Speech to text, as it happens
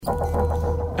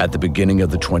At the beginning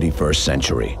of the 21st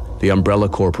century, the Umbrella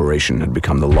Corporation had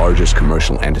become the largest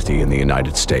commercial entity in the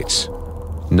United States.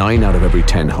 9 out of every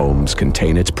 10 homes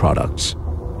contain its products.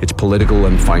 Its political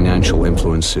and financial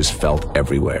influence is felt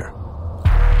everywhere.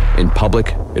 In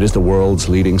public, it is the world's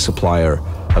leading supplier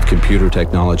of computer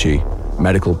technology,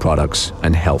 medical products,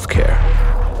 and healthcare.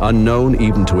 Unknown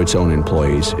even to its own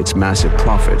employees, its massive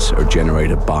profits are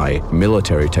generated by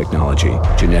military technology,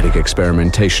 genetic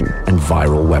experimentation, and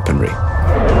viral weaponry.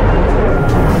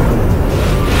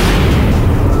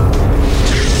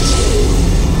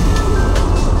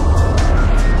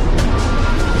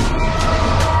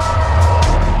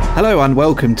 Hello and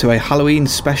welcome to a Halloween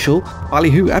special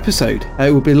Ballyhoo episode.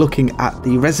 We'll be looking at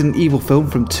the Resident Evil film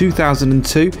from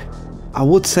 2002. I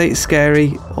would say it's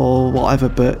scary or whatever,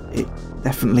 but it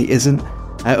definitely isn't.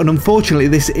 And unfortunately,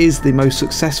 this is the most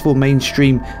successful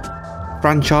mainstream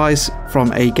franchise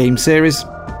from a game series,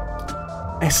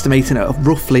 estimating at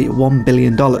roughly $1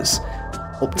 billion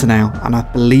up to now. And I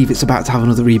believe it's about to have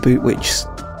another reboot, which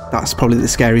that's probably the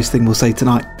scariest thing we'll say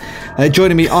tonight.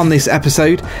 Joining me on this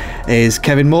episode is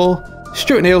Kevin Moore,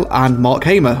 Stuart Neal and Mark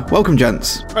Hamer. Welcome,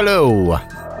 gents. Hello.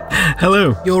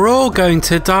 Hello. You're all going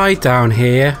to die down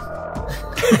here.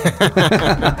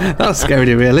 That's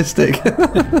scarily realistic.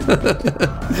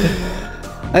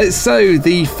 So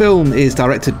the film is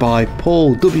directed by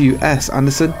Paul W.S.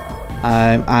 Anderson,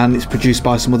 and it's produced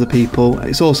by some other people.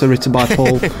 It's also written by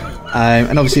Paul.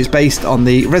 And obviously it's based on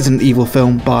the Resident Evil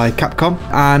film by Capcom,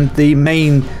 and the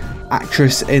main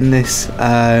actress in this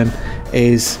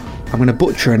is, I'm going to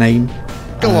butcher her name.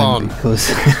 Go on. Because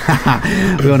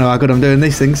we all know how good I'm doing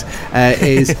these things.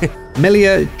 Is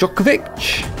Milla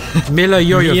Jovovich. Milla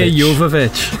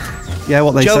Jovovich. Yeah,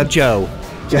 what they said. Jojo.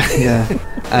 Yeah.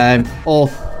 Or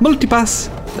Multipass,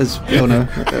 as we all know.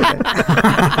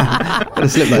 Gotta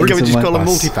slip that in Can we just somewhere. call him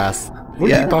Multipass?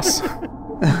 Multipass.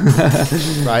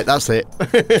 Right, that's it.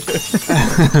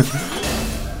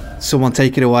 Someone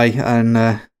take it away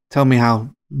and tell me how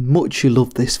much you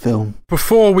love this film.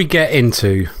 Before we get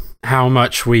into how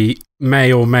much we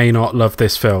may or may not love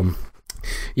this film,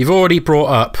 you've already brought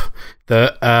up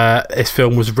that this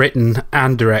film was written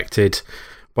and directed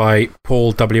by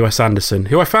Paul W.S. Anderson,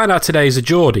 who I found out today is a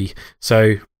Geordie.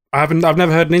 So I've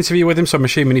never heard an interview with him, so I'm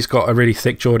assuming he's got a really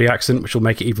thick Geordie accent, which will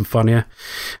make it even funnier.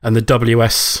 And the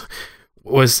W.S.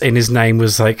 was in his name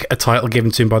was like a title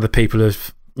given to him by the people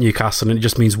of Newcastle, and it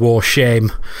just means war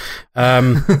shame.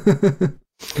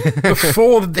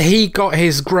 Before he got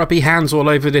his grubby hands all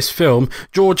over this film,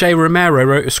 George A. Romero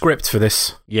wrote a script for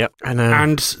this. Yep, I know.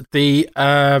 And the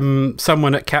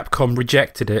someone at Capcom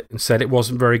rejected it and said it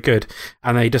wasn't very good,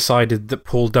 and they decided that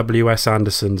Paul W.S.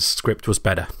 Anderson's script was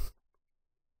better.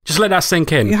 Just let that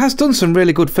sink in. He has done some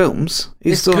really good films.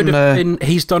 He's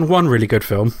done one really good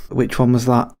film. Which one was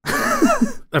that?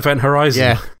 Event Horizon.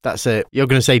 Yeah, that's it. You're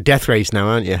going to say Death Race now,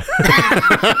 aren't you?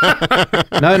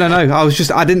 No.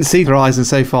 I didn't see Horizon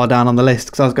so far down on the list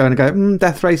because I was going to go,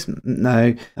 Death Race,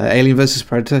 no. Alien vs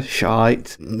Predator,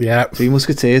 shite. Yep. Three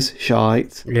Musketeers,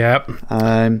 shite. Yep.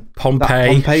 Pompeii. That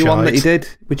Pompeii one that he did,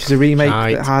 which is a remake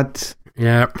that had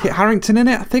Kit Harington in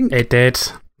it, I think. It did.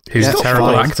 Who's a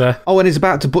terrible actor. Oh, and he's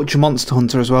about to butcher Monster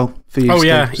Hunter as well for you. Oh,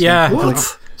 yeah.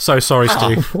 What? So sorry,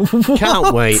 Stu.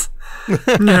 Can't wait.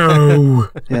 No.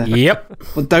 Yeah. Yep.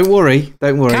 Well, don't worry.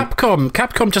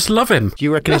 Capcom just love him. Do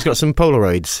you reckon he's got some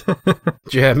Polaroids?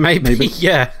 Yeah, maybe.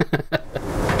 Yeah. Don't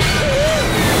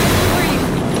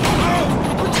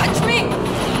touch me!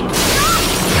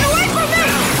 Get away from me!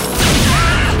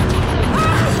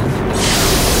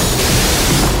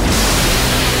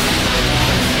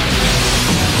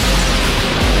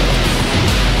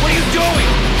 What are you doing?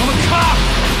 I'm a cop!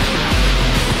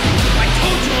 I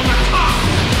told you I'm a cop!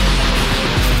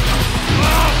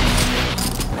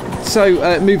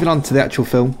 So, moving on to the actual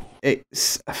film.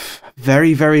 It's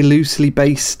very, very loosely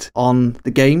based on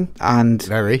the game, and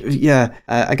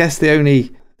I guess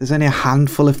there's only a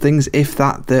handful of things, if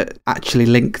that actually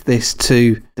link this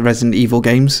to the Resident Evil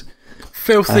games.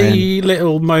 Filthy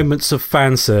little moments of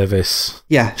fan service.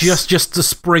 Yeah, just a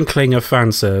sprinkling of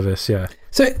fan service. Yeah.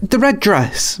 So the red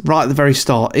dress right at the very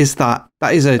start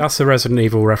that's a Resident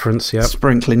Evil reference. Yeah,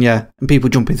 sprinkling. Yeah, and people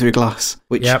jumping through glass,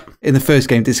 which in the first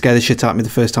game did scare the shit out of me the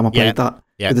first time I played that.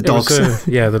 Yeah, with the dogs.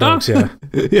 The dogs. Yeah,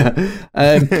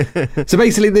 yeah. So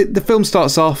basically, the film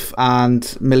starts off,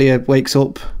 and Milla wakes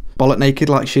up bollock naked,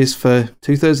 like she is for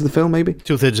 2/3 of the film, maybe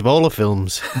 2/3 of all the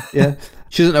films. Yeah.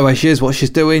 She doesn't know where she is, what she's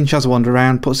doing. She has a wander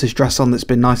around, puts this dress on that's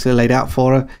been nicely laid out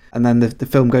for her, and then the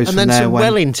film goes from there. And then some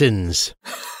Wellingtons.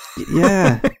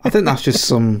 Yeah, I think that's just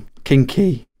some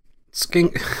kinky...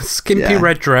 Skimpy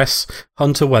red dress,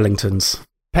 Hunter Wellingtons.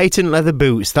 Patent leather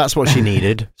boots. That's what she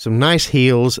needed. Some nice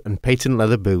heels and patent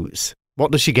leather boots.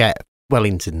 What does she get?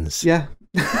 Wellingtons. Yeah.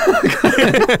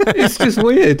 It's just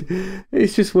weird.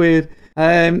 It's just weird.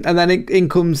 And then in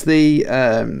comes the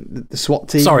SWAT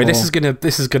team. Sorry, this is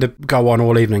gonna go on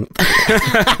all evening.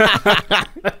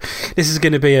 This is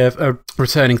going to be a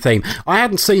returning theme. I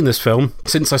hadn't seen this film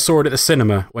since I saw it at the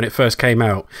cinema when it first came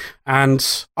out,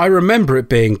 and I remember it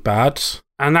being bad.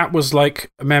 And that was like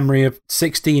a memory of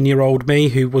 16-year-old me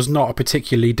who was not a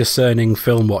particularly discerning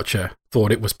film watcher.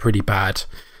 Thought it was pretty bad.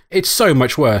 It's so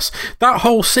much worse. That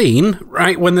whole scene,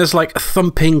 right, when there's like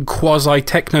thumping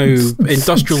quasi-techno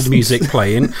industrial music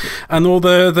playing and all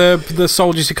the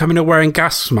soldiers who come in are wearing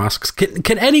gas masks.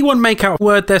 Can anyone make out a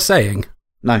word they're saying?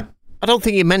 No. I don't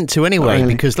think you're meant to anyway,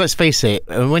 Really? because let's face it,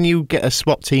 when you get a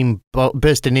SWAT team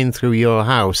bursting in through your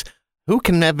house, who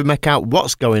can ever make out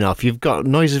what's going off? You've got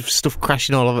noise of stuff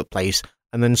crashing all over the place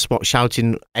and then SWAT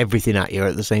shouting everything at you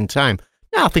at the same time.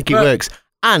 No, I think it works.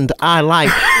 And I like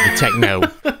the techno.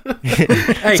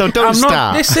 Hey, So don't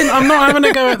start. Listen, I'm not having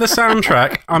a go at the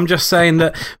soundtrack. I'm just saying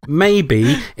that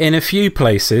maybe in a few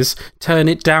places, turn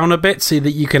it down a bit so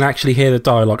that you can actually hear the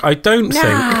dialogue. I don't think,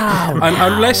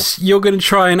 unless you're going to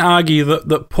try and argue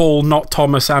that Paul, not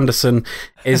Thomas Anderson,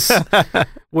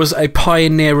 was a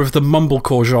pioneer of the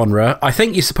mumblecore genre, I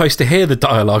think you're supposed to hear the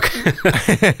dialogue.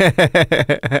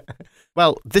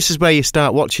 Well, this is where you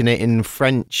start watching it in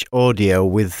French audio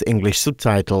with English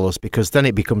subtitles, because then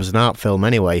it becomes an art film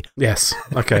anyway. Yes.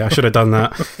 Okay, I should have done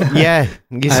that. Yeah,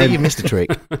 you see, you missed a trick.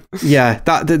 Yeah,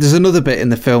 there's another bit in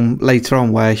the film later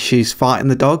on where she's fighting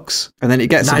the dogs, and then it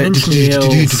gets Nine a Inch bit Nails.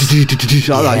 like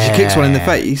that. She kicks one in the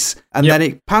face, and then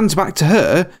it pans back to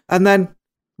her, and then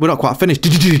we're not quite finished.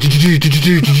 And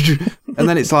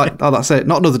then it's like, oh, that's it.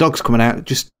 Not another dog's coming out.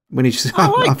 Just when he just, I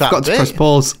like I that forgot to bit. press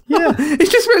pause. Yeah, it's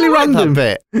just really I like random.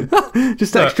 that bit.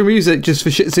 Just extra music, just for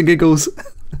shits and giggles.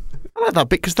 I like that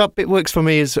bit because that bit works for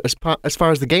me as far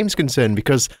as the game's concerned,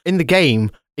 because in the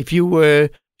game, if you were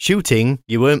shooting,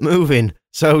 you weren't moving.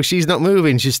 So she's not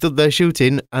moving. She stood there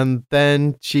shooting, and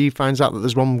then she finds out that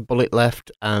there's one bullet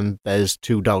left and there's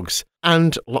two dogs.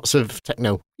 And lots of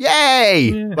techno.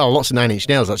 Yay! Yeah. Well, lots of Nine Inch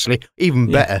Nails, actually.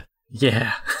 Even better.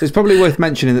 Yeah. So it's probably worth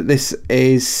mentioning that this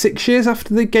is 6 years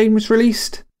after the game was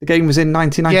released. The game was in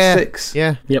 1996.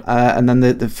 Yeah. And then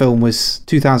the film was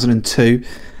 2002.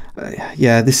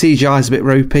 Yeah, the CGI is a bit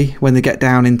ropey when they get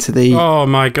down into the... Oh,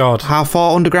 my God. How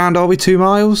far underground are we? 2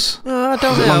 miles? I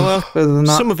don't know. Well, Further than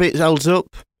that? some of it holds up.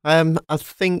 I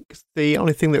think the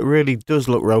only thing that really does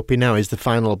look ropey now is the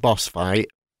final boss fight.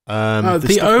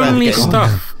 The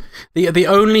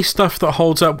only stuff that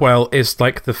holds up well is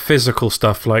like the physical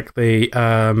stuff, like the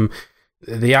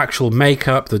actual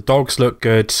makeup. The dogs look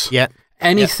good. Yeah.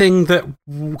 Anything that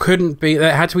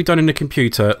had to be done in a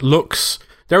computer looks.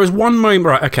 There was one moment,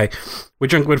 right? Okay, we're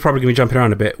probably going to be jumping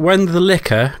around a bit. When the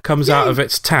liquor comes out of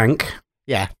its tank,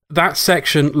 Yeah. that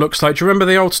section looks like. Do you remember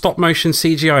the old stop motion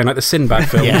CGI in like the Sinbad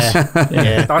films?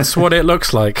 Yeah. That's what it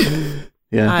looks like.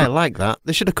 Yeah. I like that.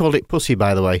 They should have called it Pussy,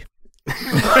 by the way.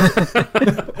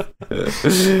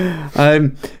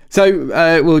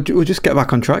 So we'll just get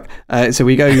back on track. So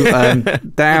we go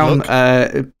down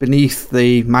beneath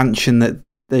the mansion that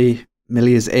the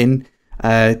Millia's in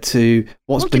to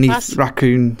what's Multipass. beneath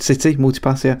Raccoon City,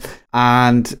 Multipass, yeah.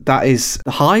 And that is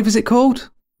the Hive, is it called?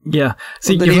 Yeah.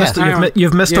 See, Underneath.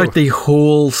 you've missed Yeah. out the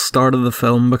whole start of the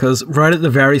film, because right at the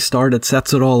very start, it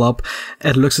sets it all up.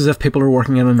 It looks as if people are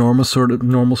working in a normal sort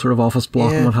of office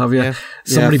block and what have you. Yeah.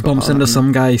 Somebody Yeah, bumps into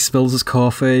some guy, spills his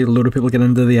coffee, a load of people get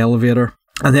into the elevator.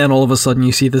 And then all of a sudden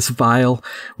you see this vial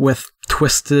with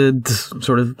twisted,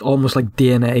 sort of almost like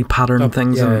DNA pattern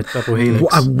things. Yeah, and double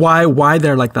helix. why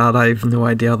they're like that, I have no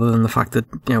idea, other than the fact that,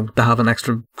 they have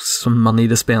some money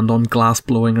to spend on glass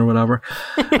blowing or whatever.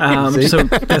 So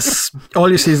this,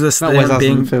 all you see is this That thing was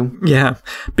being in the film.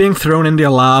 being thrown into a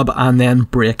lab and then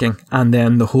breaking, and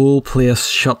then the whole place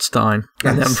shuts down.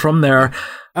 And then from there,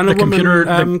 And the the woman,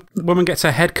 computer. woman gets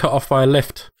her head cut off by a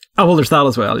lift. Oh, well, there's that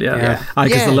as well, yeah. Yeah.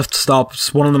 Because the Yeah. lift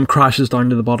stops. One of them crashes down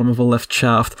to the bottom of a lift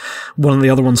shaft. One of the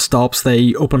other ones stops.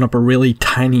 They open up a really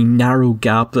tiny, narrow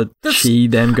gap that she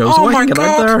then goes, Oh I my can get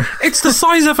out God! there. It's the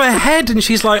size of her head, and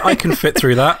she's like, I can fit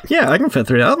through that. Yeah, I can fit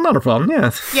through that. Not a problem,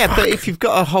 yeah. Yeah, but if you've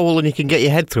got a hole and you can get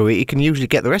your head through it, you can usually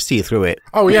get the rest of you through it.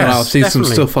 Oh yes, Well, I've seen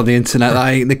definitely. some stuff on the internet that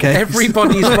ain't the case.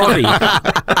 Everybody's body.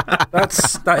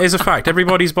 That is a fact.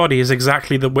 Everybody's body is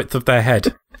exactly the width of their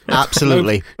head.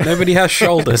 Absolutely. Nobody has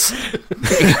shoulders.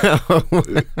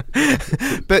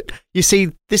 But you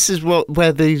see, this is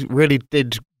where they really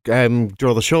did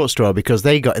draw the short straw, because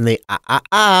they got in the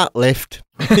lift.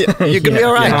 You're gonna be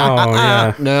all right. Oh,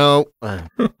 yeah. No.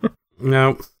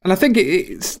 No. And I think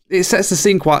it sets the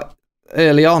scene quite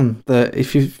early on that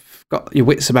if you've got your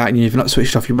wits about you, you've not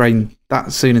switched off your brain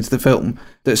that soon into the film,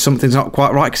 that something's not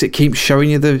quite right because it keeps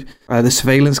showing you the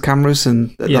surveillance cameras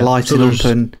and the lighting so up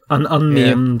and an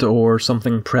unnamed or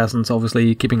something presence,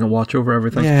 obviously keeping a watch over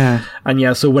everything. Yeah.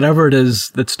 And so whatever it is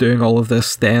that's doing all of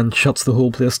this then shuts the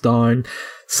whole place down.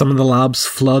 Some of the labs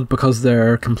flood because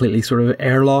they're completely sort of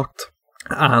airlocked.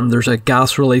 And there's a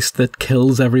gas release that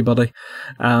kills everybody.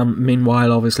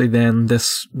 Meanwhile, obviously, then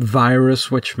this virus,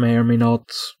 which may or may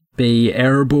not be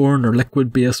airborne or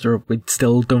liquid-based, or we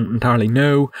still don't entirely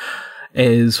know,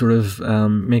 is sort of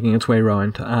making its way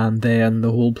around. And then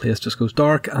the whole place just goes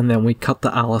dark, and then we cut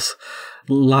to Alice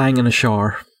lying in a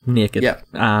shower, naked. Yep.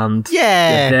 And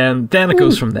then it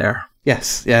goes from there.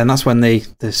 Yes, yeah, and that's when the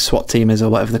SWAT team is, or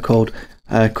whatever they're called,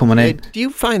 coming in. Do you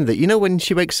find that, when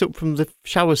she wakes up from the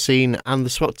shower scene and the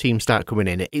SWAT team start coming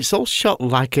in, it's all shot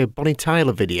like a Bonnie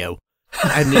Tyler video?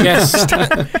 And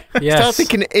start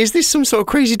thinking, is this some sort of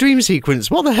crazy dream sequence?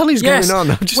 What the hell is going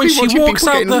on? I've just been watching people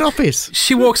get in an office.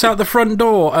 She walks out the front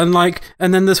door and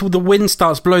then the wind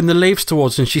starts blowing the leaves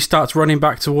towards her and she starts running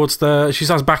back she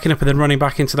starts backing up and then running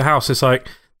back into the house. It's like,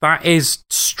 that is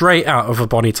straight out of a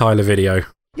Bonnie Tyler video.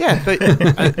 Yeah,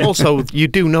 but also, you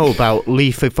do know about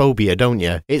leafophobia, don't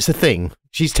you? It's a thing.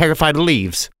 She's terrified of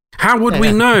leaves. How would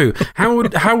we know?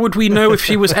 How would we know if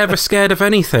she was ever scared of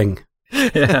anything?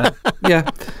 Yeah. Yeah.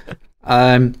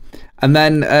 And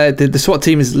then the SWAT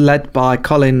team is led by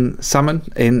Colin Salmon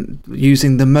in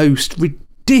using the most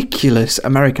ridiculous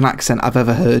American accent I've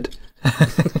ever heard.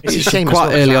 It's a shame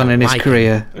quite early on in his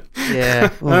career. Yeah.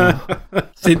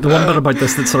 See, the one bit about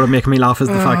this that's sort of making me laugh is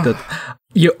the fact that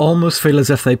you almost feel as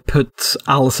if they put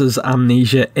Alice's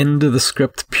amnesia into the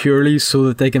script purely so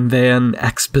that they can then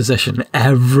exposition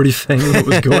everything that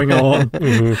was going on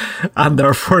and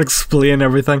therefore explain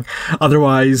everything.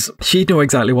 Otherwise, she'd know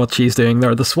exactly what she's doing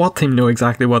there. The SWAT team know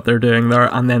exactly what they're doing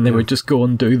there, and then they would just go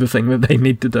and do the thing that they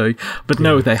need to do. But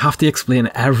no, they have to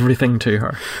explain everything to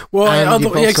her. Well,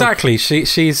 exactly.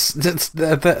 She's.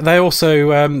 They also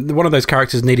one of those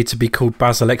characters needed to be called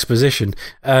Basil Exposition,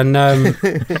 and well,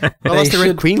 that's the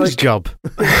Red Queen's job.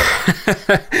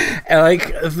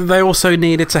 They also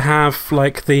needed to have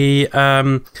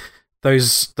the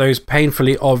those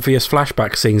painfully obvious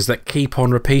flashback scenes that keep on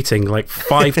repeating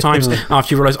 5 times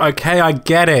after you realise, okay, I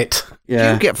get it.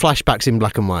 Yeah. You get flashbacks in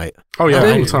black and white. Oh yeah,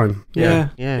 all the time. Yeah.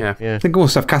 I think I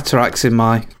must have cataracts in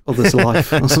my other's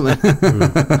life or something.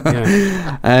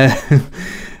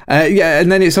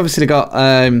 And then it's obviously got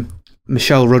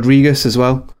Michelle Rodriguez as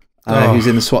well. Who's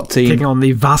in the SWAT team. Taking on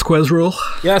the Vasquez role.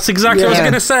 Yeah, that's exactly what I was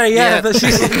going to say.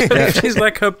 That she's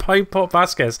like a Pipe Pop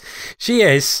Vasquez. She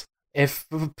is, if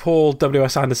Paul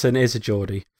W.S. Anderson is a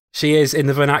Geordie, she is, in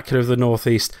the vernacular of the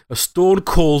Northeast, a stone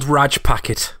cold Raj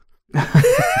packet.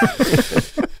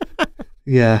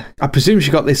 Yeah. I presume she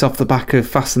got this off the back of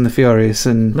Fast and the Furious.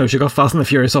 And no, she got Fast and the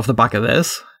Furious off the back of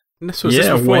this. This was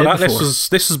before that.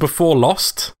 This was before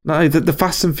Lost. No, the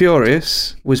Fast and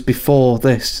Furious was before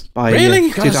this by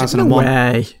 2001. No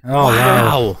way. Oh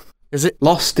wow! Is it?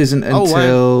 Lost isn't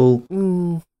until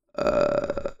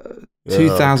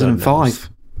 2005.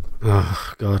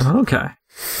 Oh god. Okay.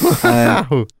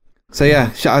 So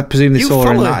yeah, I presume they saw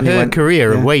her in that. You followed her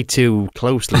career way too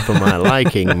closely for my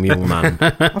liking, young man.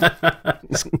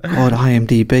 It's called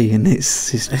IMDb, and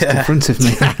it's just in front of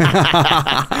me.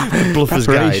 Bluffer's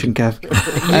guide.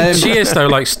 Kev. She is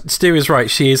though. Stu is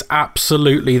right. She is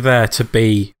absolutely there to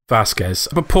be Vasquez.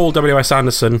 But Paul W.S.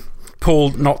 Anderson,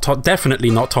 definitely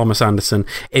not Thomas Anderson,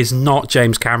 is not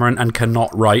James Cameron and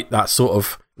cannot write that sort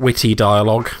of witty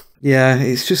dialogue. Yeah,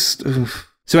 it's just.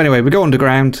 So anyway, we go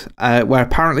underground, where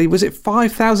apparently, was it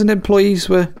 5,000 employees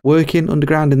were working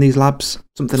underground in these labs?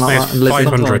 Something like that. And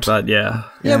 500. Like that,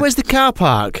 yeah. Where's the car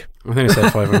park? I think it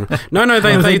said 500. No,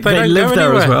 they don't live go there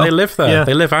anywhere. as well. They live there. Yeah.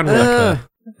 They live and work there.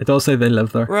 It does say they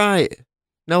live there. Right.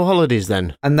 No holidays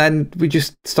then. And then we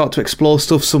just start to explore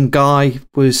stuff. Some guy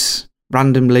was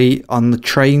randomly on the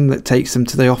train that takes them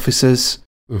to the officers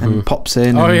and pops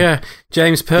in. Oh, yeah.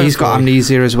 James Pertwee. He's got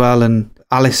amnesia as well, and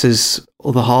Alice's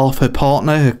other half, her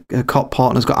partner, her cop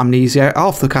partner's got amnesia.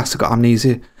 Half the cast have got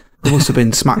amnesia. They must have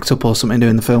been smacked up or something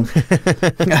doing the film.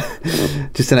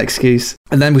 Just an excuse.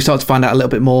 And then we start to find out a little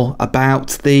bit more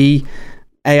about the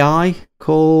AI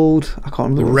called, I can't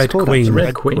remember the what Red it's called.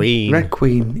 Queen. Red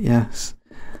Queen, yes.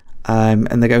 And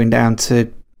they're going down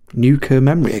to nuke her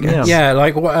memory again. Yeah,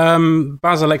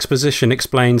 Basil Exposition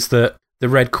explains that the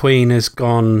Red Queen has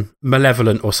gone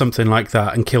malevolent or something like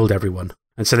that and killed everyone.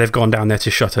 And so they've gone down there to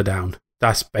shut her down.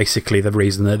 that's basically the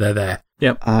reason that they're there.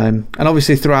 Yep. And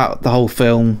obviously throughout the whole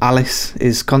film, Alice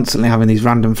is constantly having these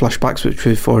random flashbacks, which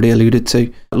we've already alluded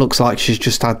to. It looks like she's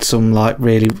just had some like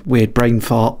really weird brain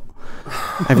fart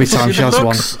every time she has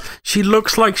one. She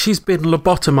looks like she's been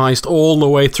lobotomized all the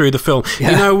way through the film.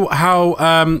 Yeah. You know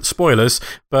how, spoilers,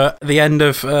 but at the end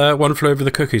of One Flew Over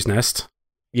the Cuckoo's Nest,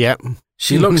 Yep.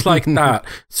 she looks like that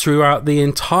throughout the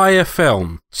entire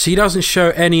film. She doesn't show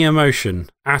any emotion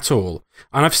at all.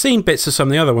 And I've seen bits of some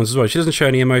of the other ones as well. She doesn't show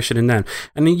any emotion in them.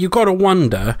 And you've got to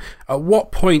wonder, at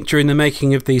what point during the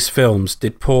making of these films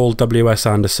did Paul W.S.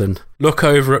 Anderson look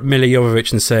over at Milla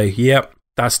Jovovich and say, yep,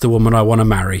 that's the woman I want to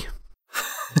marry?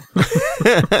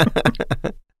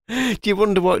 Do you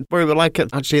wonder what we were like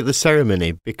actually at the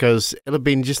ceremony? Because it'll have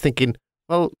been just thinking,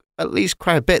 well, at least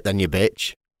cry a bit then, you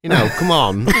bitch. You know, come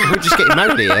on. We're just getting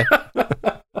married here.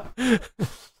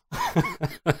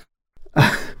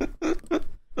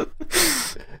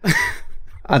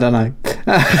 I don't know.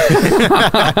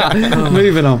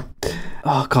 Moving on.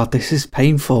 Oh God, this is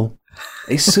painful.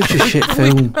 It's such a shit We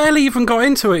film. barely even got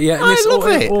into it yet, and I it's love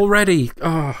it. already.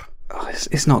 Oh. Oh,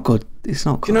 it's not good. It's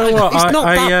not good. You know what? It's not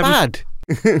that bad.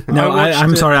 No,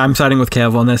 I'm sorry. I'm siding with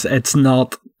Kev on this. It's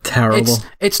not terrible.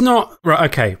 It's not right.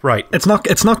 Okay, right. It's not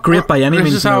great by any means.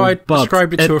 This is how I but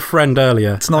described it to a friend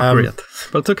earlier. It's not great,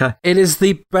 but it's okay. It is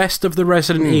the best of the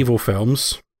Resident Evil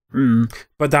films,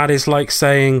 but that is like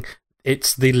saying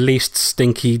it's the least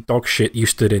stinky dog shit you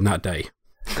stood in that day.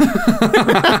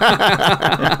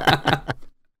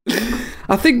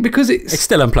 I think because It's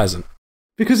still unpleasant.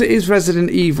 because it is Resident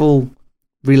Evil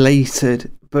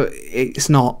related, but it's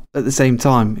not at the same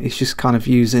time. It's just kind of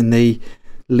using the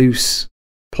loose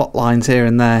plot lines here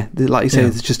and there. Like you say,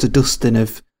 there's just a dusting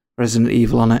of Resident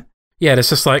Evil on it. Yeah, it's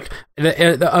just like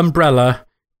the Umbrella,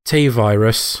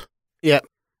 T-Virus. Yep.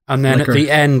 And then Liquor. at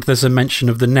the end, there's a mention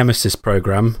of the Nemesis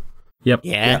program. Yep.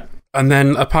 Yeah. And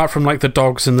then, apart from like the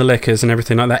dogs and the liquors and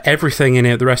everything like that, everything in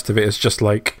it, the rest of it is just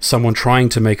like someone trying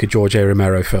to make a George A.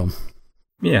 Romero film.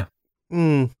 Yeah.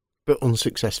 But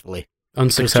unsuccessfully.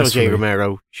 Unsuccessfully. George A.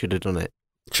 Romero should have done it.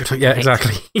 Yeah,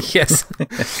 exactly. Yes.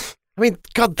 I mean,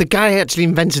 God, the guy actually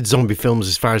invented zombie films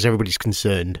as far as everybody's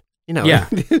concerned. You know. Yeah.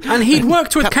 And he'd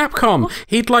worked with Capcom.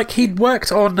 He'd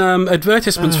worked on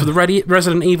advertisements for the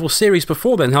Resident Evil series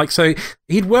before then. Like, so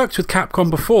he'd worked with Capcom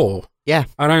before. Yeah.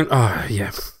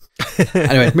 Yeah.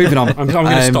 Anyway, moving on. I'm going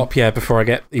to stop here before I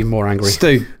get even more angry.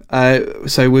 Stu,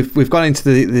 so we've gone into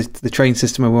the train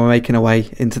system and we're making our way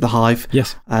into the hive.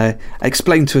 Yes.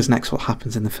 Explain to us next what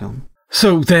happens in the film.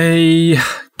 So they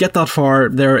get that far,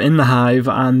 they're in the hive,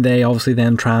 and they obviously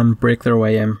then try and break their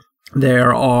way in.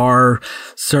 There are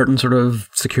certain sort of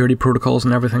security protocols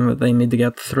and everything that they need to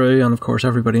get through, and of course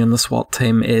everybody in the SWAT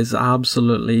team is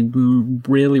absolutely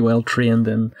really well trained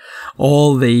in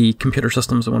all the computer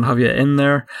systems and what have you in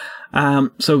there.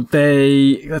 So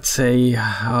they, let's see,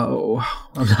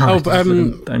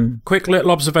 quick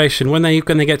little observation. When they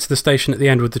get to the station at the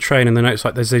end with the train, and they notice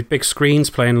like there's these big screens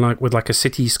playing like with like a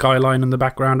city skyline in the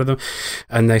background of them,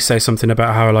 and they say something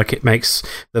about how like it makes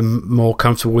them more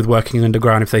comfortable with working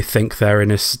underground if they think they're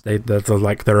in they're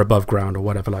like they're above ground or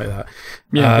whatever like that.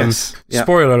 Yes.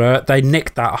 Spoiler alert: they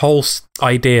nicked that whole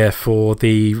idea for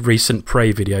the recent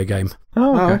Prey video game.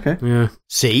 Oh, okay. Yeah.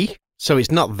 See? So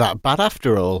it's not that bad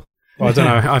after all. Well, I don't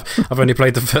know. I've only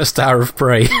played the first hour of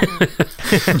Prey.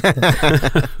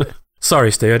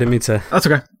 Sorry, Stu. I didn't mean to. That's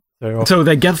okay. So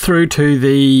they get through to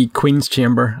the Queen's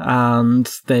Chamber, and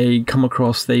they come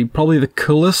across probably the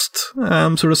coolest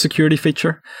sort of security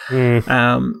feature.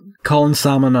 Colin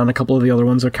Salmon and a couple of the other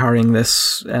ones are carrying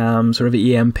this sort of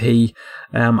EMP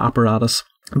apparatus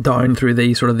down through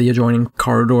the adjoining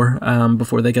corridor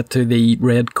before they get to the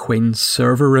Red Queen's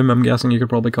server room, I'm guessing you could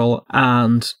probably call it.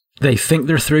 And they think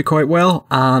they're through quite well,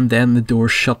 and then the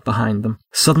doors shut behind them.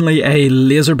 Suddenly a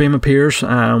laser beam appears,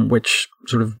 which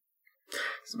sort of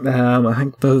I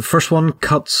think the first one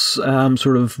cuts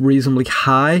sort of reasonably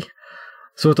high,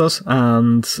 so it does,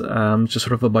 and just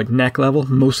sort of about neck level.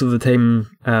 Most of the team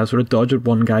sort of dodge it.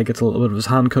 One guy gets a little bit of his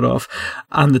hand cut off,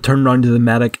 and they turn around to the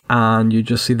medic, and you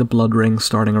just see the blood ring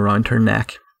starting around her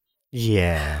neck.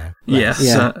 Yeah. Yes.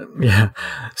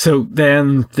 So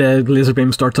then the laser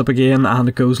beam starts up again, and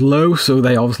it goes low, so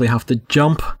they obviously have to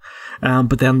jump.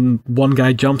 But then one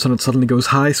guy jumps, and it suddenly goes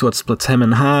high, so it splits him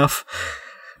in half.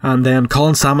 And then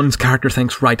Colin Salmon's character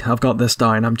thinks, right, I've got this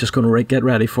down, I'm just going to get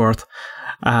ready for it.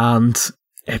 And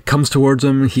it comes towards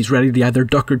him, he's ready to either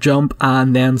duck or jump,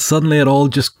 and then suddenly it all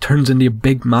just turns into a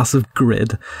big massive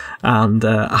grid, and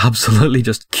absolutely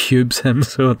just cubes him,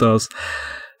 so it does.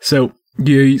 So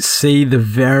You see the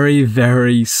very,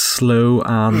 very slow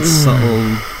and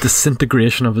subtle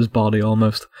disintegration of his body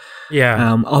almost.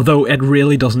 Yeah. Although it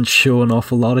really doesn't show an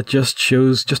awful lot. It just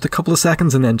shows just a couple of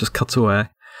seconds and then just cuts away.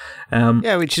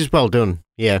 Yeah, which is well done.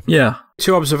 Yeah. Yeah.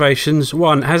 2 observations.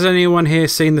 1, has anyone here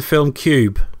seen the film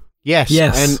Cube? Yes.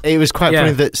 And it was quite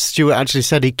funny that Stuart actually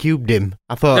said he cubed him.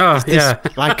 I thought, is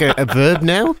this like a verb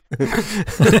now?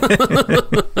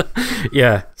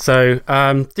 Yeah. So,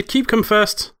 did Cube come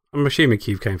first? I'm assuming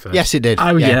Cube came first. Yes, it did.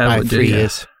 Oh, yeah, about 3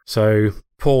 years. So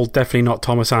Paul, definitely not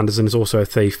Thomas Anderson, is also a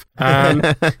thief.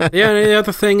 The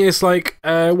other thing is like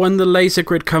when the laser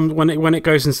grid comes, when it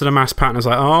goes into the mass pattern, it's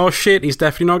like, oh shit, he's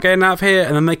definitely not getting out of here.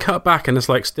 And then they cut back, and it's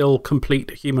like still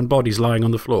complete human bodies lying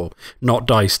on the floor, not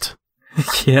diced.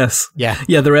 Yes. Yeah.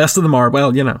 Yeah, the rest of them are,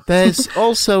 well, you know. There's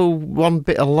also one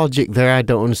bit of logic there I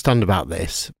don't understand about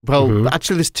this. Well,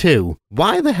 actually there's 2.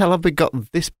 Why the hell have we got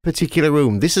this particular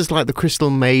room? This is like the Crystal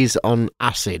Maze on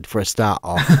acid for a start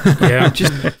off. Yeah.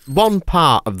 Just one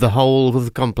part of the whole of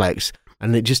the complex,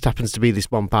 and it just happens to be this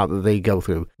one part that they go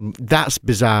through. That's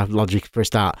bizarre logic for a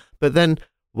start. But then,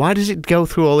 why does it go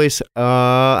through all this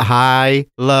high,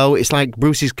 low? It's like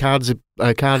Bruce's cards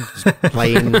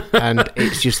playing, and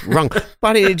it's just wrong.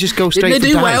 Why didn't it just go straight Didn't they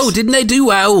for do dice? well? Didn't they do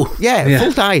well? Yeah,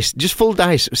 full dice. Just full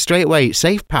dice. Straight away.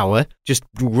 Save power. Just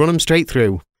run them straight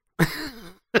through.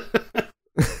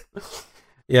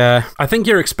 Yeah, I think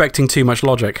you're expecting too much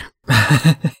logic.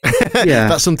 Yeah.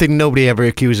 That's something nobody ever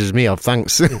accuses me of,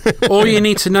 thanks. All you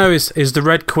need to know is the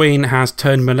Red Queen has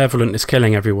turned malevolent and is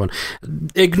killing everyone.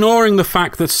 Ignoring the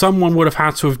fact that someone would have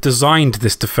had to have designed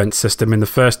this defense system in the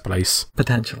first place.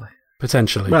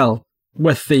 Potentially. Well,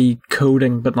 with the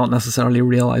coding, but not necessarily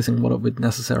realizing what it would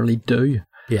necessarily do.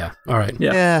 Yeah, all right.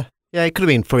 Yeah. Yeah, it could have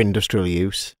been for industrial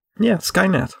use. Yeah,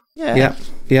 Skynet. Yeah.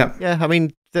 Yeah. I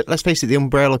mean, let's face it, the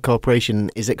Umbrella Corporation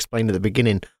is explained at the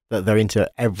beginning that they're into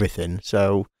everything.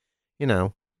 So, you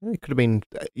know, it could have been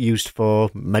used for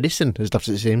medicine, as daft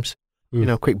as it seems. You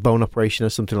know, quick bone operation or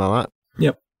something like that.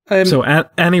 Yep. So,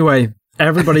 anyway,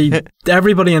 everybody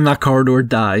in that corridor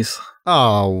dies.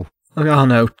 Oh. Oh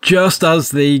no, just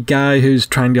as the guy who's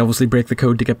trying to obviously break the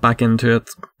code to get back into it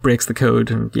breaks the code,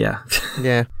 and yeah.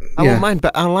 Yeah. I won't mind,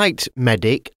 but I liked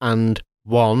Medic and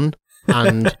One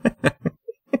and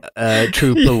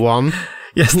Trooper One.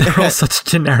 Yes, they're all such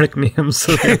generic names,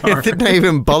 so they are. They're not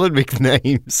even bothered with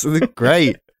names, so they're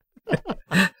great.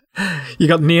 You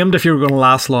got named if you were going to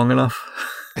last long enough.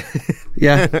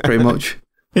 Yeah, pretty much.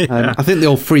 I think they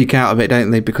all freak out a bit,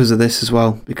 don't they, because of this as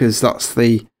well, because that's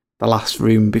the last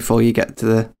room before you get to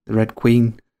the Red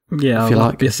Queen. Yeah, if you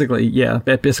like.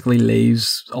 It basically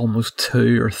leaves almost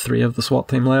 2 or 3 of the SWAT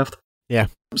team left. Yeah.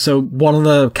 So one of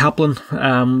the Kaplan,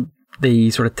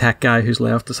 the sort of tech guy who's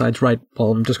left, decides, right,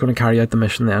 well, I'm just going to carry out the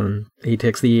mission then. And he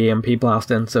takes the EMP blast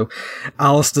in. So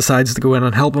Alice decides to go in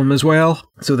and help him as well.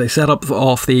 So they set up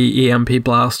off the EMP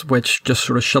blast, which just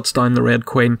sort of shuts down the Red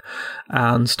Queen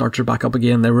and starts her back up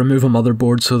again. They remove a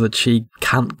motherboard so that she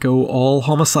can't go all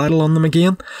homicidal on them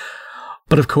again.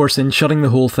 But of course, in shutting the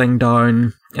whole thing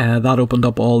down, that opened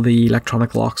up all the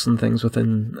electronic locks and things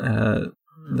within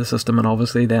the system, and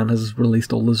obviously then has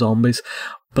released all the zombies.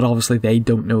 But obviously they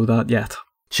don't know that yet.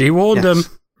 She warned them.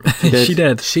 She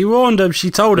did. She warned them.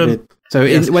 She told them. So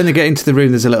when they get into the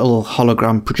room, there's a little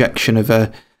hologram projection of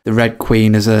the Red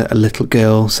Queen as a little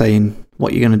girl saying,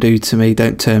 "What are you going to do to me?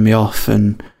 Don't turn me off."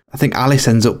 And I think Alice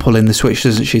ends up pulling the switch,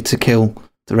 doesn't she, to kill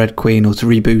the Red Queen or to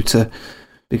reboot her,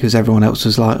 because everyone else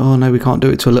was like, "Oh no, we can't do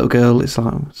it to a little girl." It's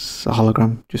like, it's a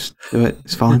hologram. Just do it.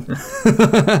 It's fine.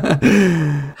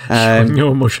 Showing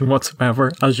no emotion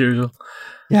whatsoever, as usual.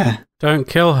 Yeah. Don't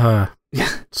kill her.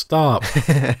 Stop.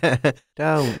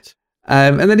 Don't.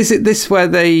 And then is it this where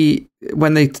did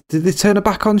they turn her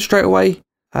back on straight away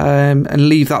and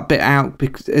leave that bit out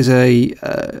because as a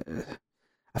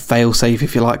fail safe,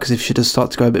 if you like, because if she does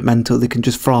start to go a bit mental, they can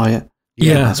just fry it.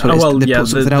 Yeah, that's what it is. They put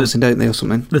something else in, don't they, or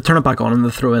something? They turn it back on and they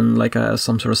throw in like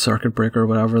some sort of circuit breaker or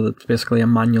whatever that's basically a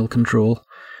manual control,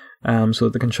 so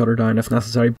that they can shut her down if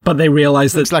necessary. But they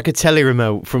realise that it's like a telly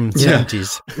remote from the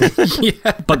 70s.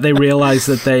 Yeah. But they realise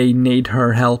that they need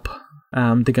her help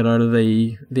to get out of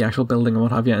the actual building and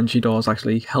what have you, and she does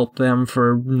actually help them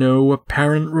for no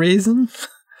apparent reason.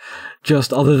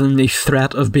 Just other than the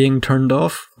threat of being turned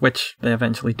off, which they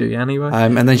eventually do anyway.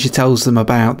 And then she tells them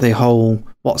about the whole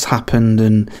what's happened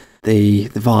and the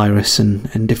virus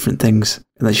and different things,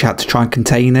 and that she had to try and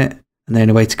contain it. And the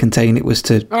only way to contain it was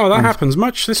to. Oh, that happens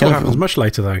much. This all happens much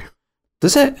later, though.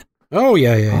 Does it? Oh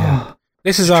yeah. Oh,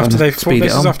 this is after they've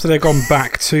gone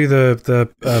back to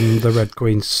the Red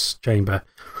Queen's chamber.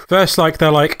 First,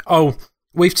 they're like, oh,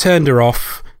 we've turned her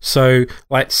off. So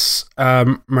let's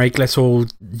all,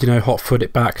 hot foot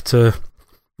it back to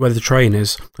where the train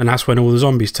is. And that's when all the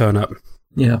zombies turn up.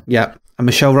 Yeah. Yeah. And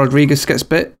Michelle Rodriguez gets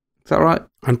bit. Is that right?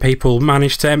 And people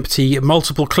manage to empty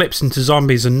multiple clips into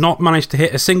zombies and not manage to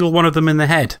hit a single one of them in the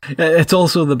head. It's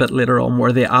also the bit later on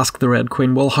where they ask the Red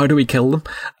Queen, well, how do we kill them?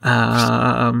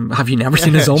 Have you never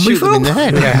seen a zombie Shoot them film? in the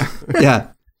head. Yeah. Yeah.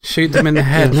 Shoot them in the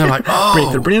head. And they're like,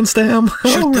 Break their brainstem.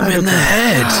 shoot them in the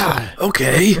head.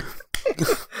 Okay.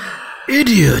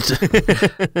 Idiot.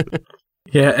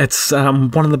 Yeah, it's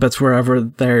one of the bits wherever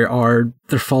they're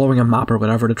following a map or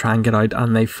whatever to try and get out,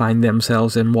 and they find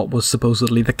themselves in what was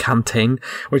supposedly the canteen,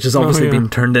 which has obviously been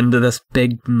turned into this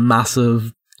big,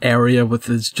 massive area with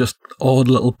its just odd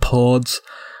little pods,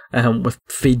 with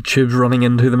feed tubes running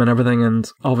into them and everything. And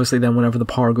obviously, then whenever the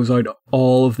power goes out,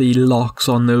 all of the locks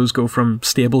on those go from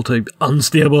stable to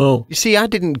unstable. You see, I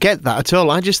didn't get that at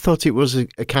all. I just thought it was a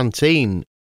canteen.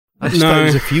 I just thought it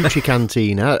was a future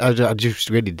canteen. I just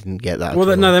really didn't get that. Well,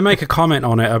 they make a comment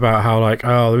on it about how, like,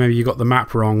 oh, maybe you got the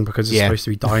map wrong because it's supposed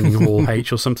to be Dining Hall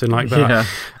H or something like that.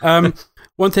 Yeah.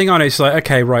 One thing on it's like,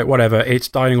 okay, right, whatever. It's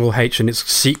Dining Hall H, and it's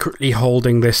secretly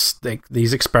holding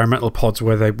these experimental pods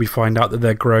where we find out that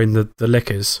they're growing the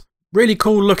liquors. Really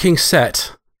cool looking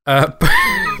set, but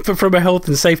from a health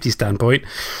and safety standpoint.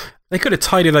 They could have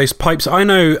tidied those pipes. I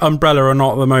know Umbrella are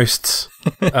not the most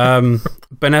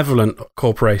benevolent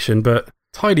corporation, but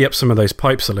tidy up some of those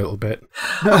pipes a little bit.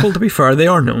 Well, to be fair, they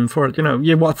are known for it.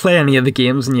 You play any of the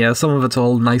games, and some of it's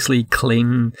all nicely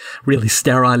clean, really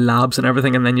sterile labs and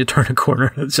everything, and then you turn a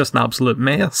corner and it's just an absolute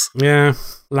mess. Yeah,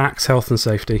 lacks health and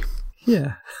safety.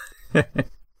 Yeah.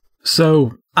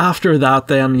 So after that,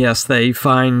 then, yes, they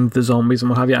find the zombies and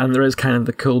what have you, and there is kind of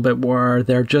the cool bit where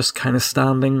they're just kind of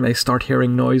standing, they start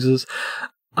hearing noises,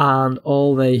 and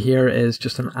all they hear is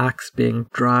just an axe being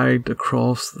dragged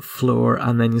across the floor,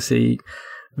 and then you see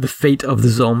the feet of the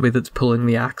zombie that's pulling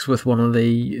the axe with one of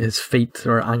his feet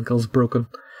or ankles broken,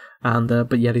 and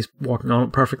but yet he's walking on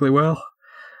it perfectly well,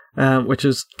 which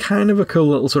is kind of a cool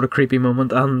little sort of creepy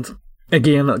moment. And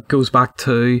again, it goes back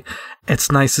to, it's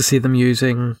nice to see them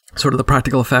using sort of the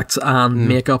practical effects and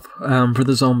makeup for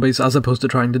the zombies, as opposed to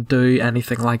trying to do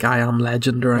anything like I Am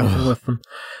Legend or anything with them.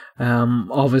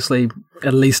 Obviously,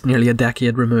 at least nearly a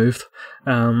decade removed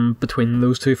between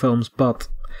those two films, but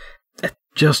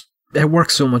it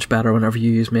works so much better whenever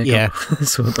you use makeup. Yeah.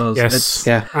 So it does. Yes,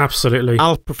 absolutely.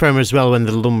 I'll prefer them as well when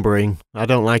they're lumbering. I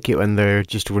don't like it when they're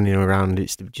just running around.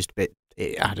 It's just a bit...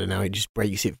 I don't know, it just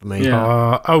breaks it for me.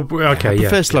 Yeah. Okay, I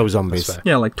prefer slow zombies.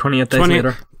 Yeah, like 28 days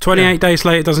later. 28 days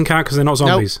later doesn't count because they're not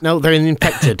zombies. No, they're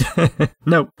infected.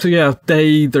 No. So yeah,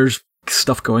 there's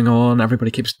stuff going on, everybody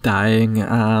keeps dying,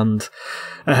 and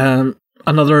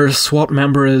another SWAT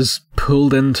member is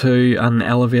pulled into an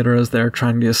elevator as they're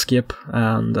trying to escape,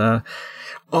 and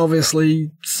obviously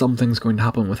something's going to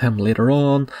happen with him later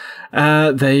on.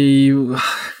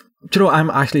 I'm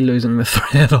actually losing the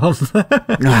thread on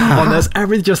this.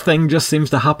 Every thing just seems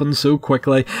to happen so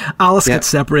quickly. Alice gets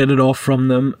separated off from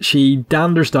them. She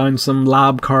danders down some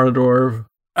lab corridor.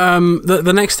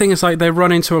 The next thing is like they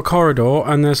run into a corridor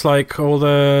and there's like all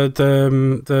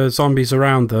the zombies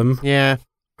around them. Yeah.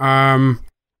 I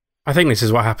think this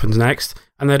is what happens next,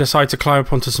 and they decide to climb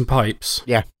up onto some pipes.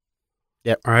 Yeah.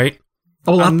 Yep. All right.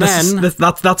 Oh,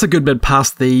 that's a good bit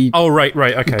past the. Oh, right,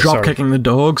 okay. Drop kicking the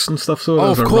dogs and stuff. So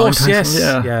of course, yes,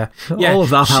 yeah. All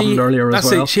of that happened earlier as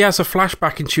well. That's it. She has a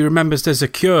flashback and she remembers there's a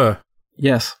cure.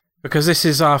 Yes, because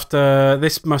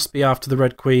this must be after the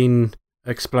Red Queen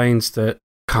explains that.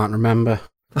 Can't remember.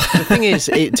 The thing is,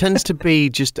 it tends to be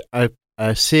just a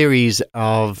series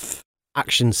of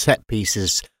action set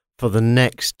pieces for the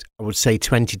next, I would say,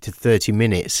 20 to 30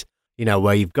 minutes.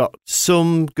 Where you've got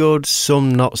some good,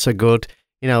 some not so good,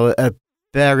 a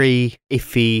very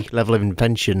iffy level of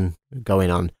invention going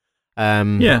on.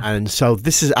 And so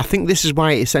I think this is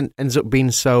why it ends up being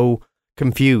so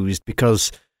confused,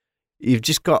 because you've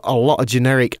just got a lot of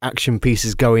generic action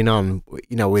pieces going on,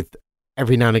 with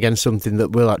every now and again something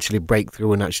that will actually break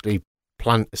through and actually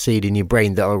plant a seed in your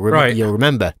brain that you'll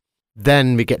remember.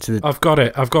 Then we get to the... I've got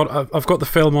it. I've got the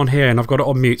film on here and I've got it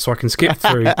on mute so I can skip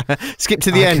through. Skip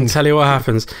to the end. I can tell you what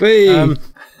happens. Where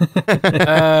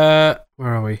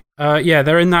are we?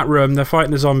 They're in that room. They're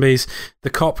fighting the zombies. The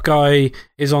cop guy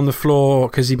is on the floor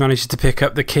because he manages to pick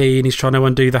up the key and he's trying to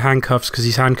undo the handcuffs because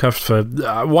he's handcuffed for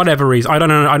whatever reason. I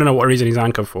don't know what reason he's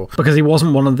handcuffed for. Because he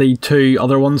wasn't one of the two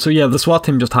other ones. So yeah, the SWAT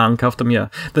team just handcuffed him. Yeah,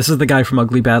 this is the guy from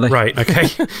Ugly Betty. Right. Okay.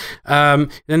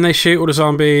 Then they shoot all the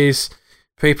zombies.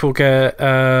 People get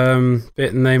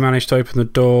bitten, they manage to open the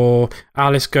door.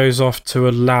 Alice goes off to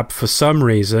a lab for some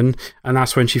reason, and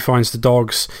that's when she finds the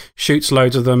dogs, shoots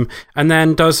loads of them, and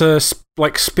then does a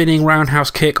spinning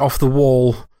roundhouse kick off the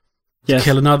wall to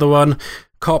kill another one.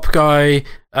 Cop guy,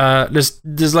 there's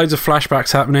loads of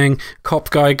flashbacks happening. Cop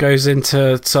guy goes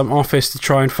into some office to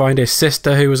try and find his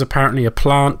sister, who was apparently a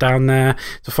plant down there,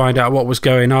 to find out what was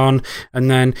going on,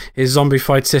 and then his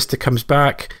zombified sister comes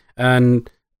back and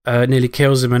nearly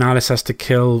kills him, and Alice has to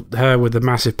kill her with a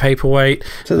massive paperweight.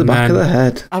 To the back of the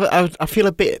head. I feel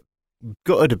a bit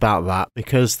gutted about that,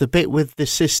 because the bit with the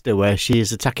sister where she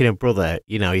is attacking her brother,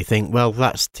 you think, well,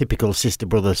 that's typical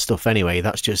sister-brother stuff anyway.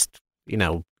 That's just,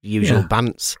 usual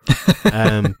bants.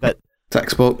 But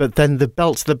textbook. But then the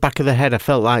belt to the back of the head, I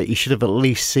felt like you should have at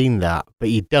least seen that, but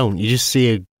you don't. You just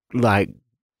see her,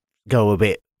 go a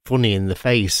bit funny in the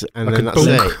face, and then that's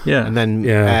it. Yeah. And then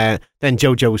then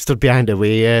Jojo stood behind her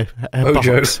with her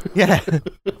box. Yeah.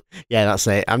 Yeah, that's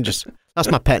it.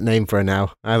 That's my pet name for her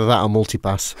now. Either that or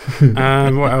Multipass.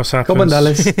 What else happens? Come on,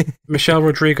 Alice. Michelle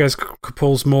Rodriguez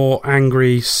pulls more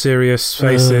angry, serious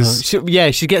faces.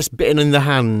 She gets bitten in the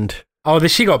hand. Oh,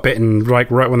 she got bitten right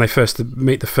when they first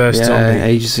meet the first zombie.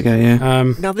 Ages ago,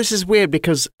 yeah. Now, this is weird,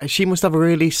 because she must have a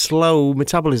really slow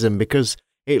metabolism, because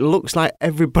it looks like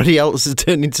everybody else has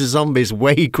turned into zombies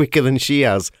way quicker than she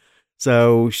has.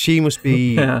 So she must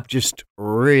be just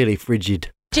really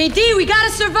frigid. JD, we got a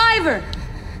survivor!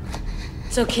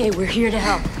 It's okay, we're here to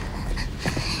help.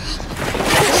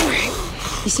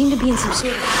 You seem to be in some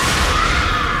sort of...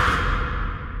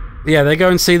 Yeah, they go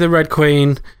and see the Red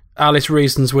Queen. Alice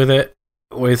reasons with it,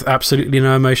 with absolutely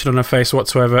no emotion on her face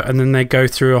whatsoever, and then they go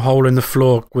through a hole in the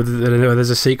floor where there's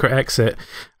a secret exit,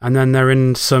 and then they're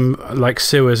in some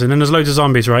sewers, and then there's loads of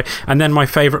zombies, right? And then my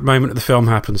favourite moment of the film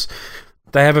happens.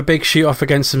 They have a big shoot off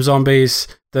against some zombies.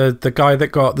 The guy that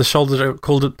got the shoulder that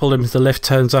pulled him to the lift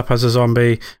turns up as a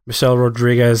zombie. Michelle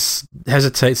Rodriguez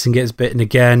hesitates and gets bitten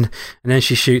again, and then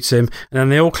she shoots him, and then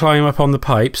they all climb up on the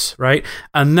pipes, right?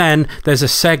 And then there's a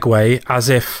segue as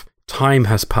if time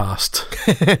has passed.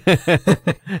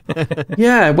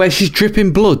 Yeah, where she's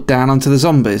dripping blood down onto the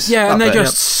zombies. Yeah, and they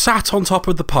just sat on top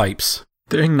of the pipes.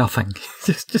 Doing nothing.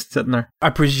 just sitting there. I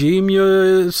presume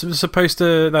that's supposed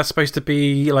to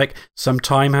be some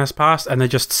time has passed, and they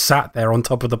just sat there on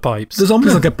top of the pipes. The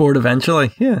zombies will get bored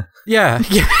eventually. Yeah. Yeah.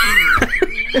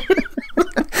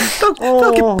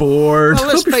 They'll get bored. Well,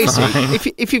 let's face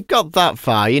it, if you've got that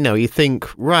far, you think,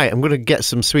 right, I'm going to get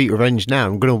some sweet revenge now.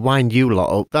 I'm going to wind you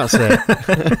lot up. That's it.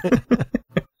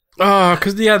 Oh,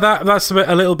 because that's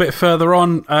a little bit further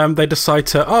on. They decide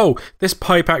this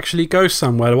pipe actually goes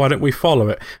somewhere. Why don't we follow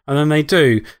it? And then they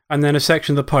do. And then a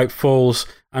section of the pipe falls,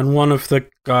 and one of the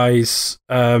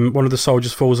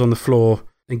soldiers falls on the floor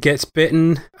and gets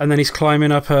bitten. And then he's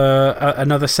climbing up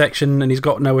another section, and he's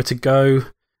got nowhere to go.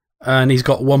 And he's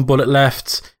got one bullet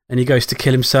left, and he goes to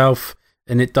kill himself,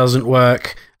 and it doesn't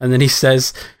work. And then he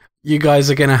says, "You guys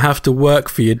are going to have to work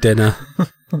for your dinner."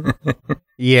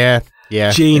 Yeah.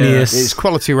 Genius. It's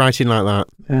quality writing like that.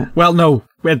 Yeah. Well, no,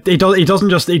 he doesn't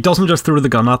just throw the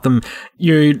gun at them.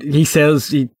 He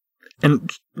says,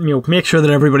 make sure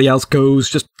that everybody else goes.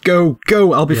 Just go.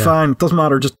 I'll be fine. Doesn't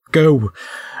matter. Just go.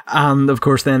 And of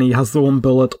course, then he has the one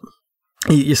bullet.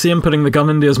 You see him putting the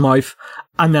gun into his mouth,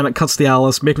 and then it cuts to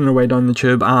Alice making her way down the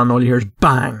tube, and all you hear is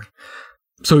bang.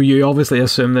 So you obviously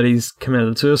assume that he's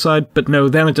committed suicide, but no,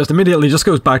 then it just immediately just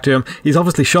goes back to him. He's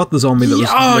obviously shot the zombie that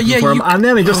was looking for him, and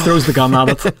then he just throws the gun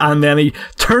at it, and then he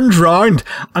turns round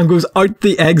and goes out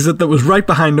the exit that was right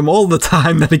behind him all the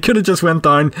time that he could have just went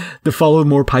down to follow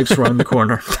more pipes around the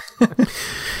corner.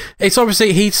 It's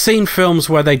obviously, he's seen films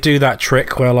where they do that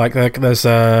trick where there's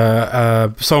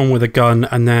someone with a gun,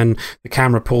 and then the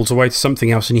camera pulls away to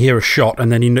something else, and you hear a shot,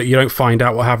 and then you don't find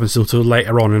out what happens until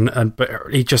later on. But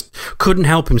he just couldn't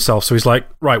help himself, so he's like,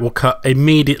 right, we'll cut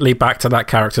immediately back to that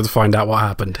character to find out what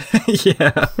happened.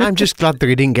 Yeah, I'm just glad that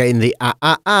he didn't get in the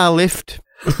lift.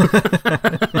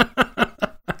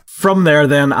 From there,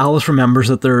 then, Alice remembers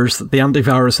that there's the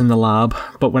antivirus in the lab,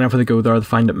 but whenever they go there, they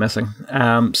find it missing.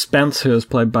 Spence, who is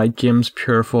played by James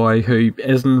Purefoy, who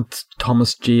isn't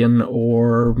Thomas Jane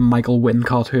or Michael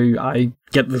Wincott, who I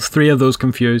get the three of those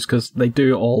confused because they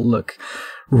do all look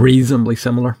reasonably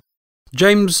similar.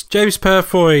 James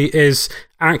Purefoy is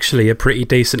actually a pretty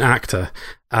decent actor,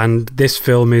 and this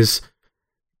film is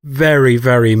very,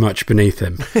 very much beneath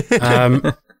him,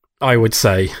 I would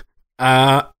say.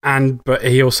 But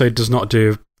he also does not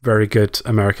do a very good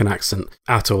American accent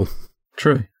at all.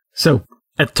 True. So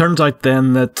it turns out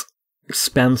then that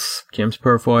Spence, James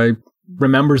Purefoy,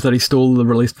 remembers that he stole the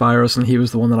released virus, and he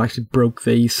was the one that actually broke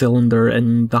the cylinder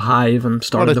in the hive and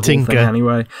started the whole thing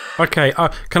anyway. Okay,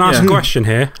 can I ask a question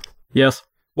here? Yes.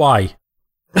 Why?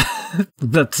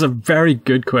 That's a very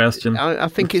good question. I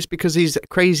think it's because he's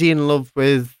crazy in love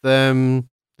with the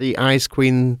Ice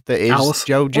Queen that is Alice?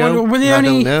 Jojo. Well, I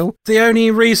don't know. The only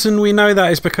reason we know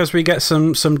that is because we get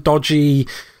some dodgy,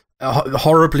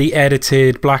 horribly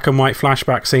edited black and white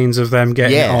flashback scenes of them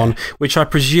getting it on, which I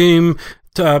presume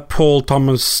Paul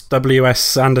Thomas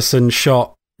W.S. Anderson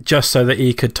shot just so that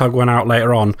he could tug one out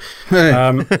later on.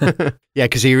 Yeah,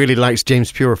 because he really likes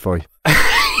James Purefoy.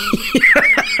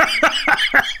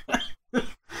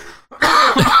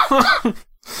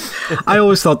 I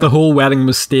always thought the whole wedding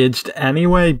was staged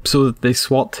anyway, so that the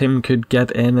SWAT team could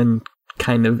get in and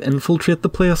kind of infiltrate the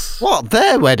place. What?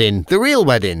 Their wedding? The real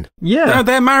wedding? Yeah. No,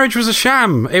 their marriage was a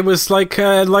sham. It was like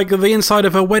the inside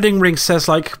of a wedding ring says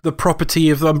like the property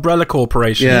of the Umbrella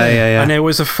Corporation. Yeah. And it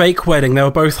was a fake wedding. They were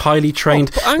both highly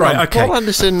trained. Hang on. Paul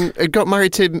Anderson got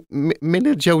married to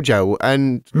Mila Jojo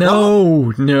and...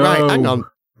 No. Right, hang on.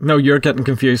 No, you're getting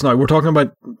confused now. We're talking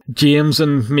about James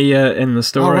and Mia in the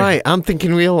story. All right, I'm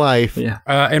thinking real life. Yeah.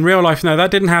 In real life, no,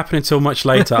 that didn't happen until much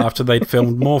later after they'd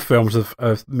filmed more films of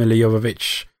Mila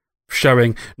Jovovich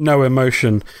showing no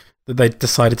emotion that they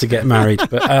decided to get married.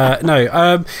 But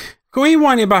no, can we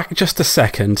wind it back just a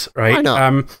second, right? Why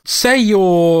not? Say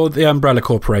you're the Umbrella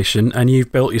Corporation and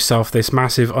you've built yourself this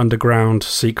massive underground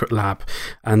secret lab,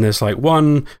 and there's like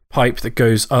one pipe that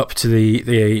goes up to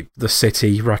the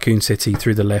city, Raccoon City,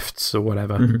 through the lifts or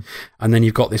whatever, and then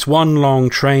you've got this one long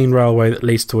train railway that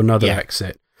leads to another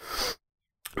exit.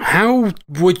 How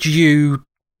would you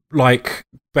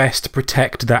best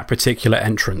protect that particular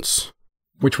entrance?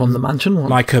 Which one? The mansion one?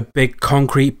 Like a big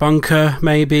concrete bunker,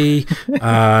 maybe,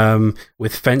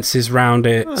 with fences round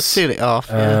it. Seal it off.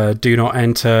 Do not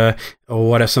enter, or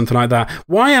whatever, something like that.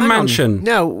 Why a mansion?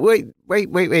 No, wait.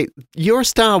 You're a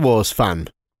Star Wars fan.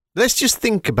 Let's just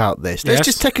think about this. Let's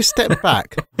just take a step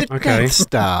back. The Death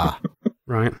Star.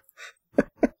 Right.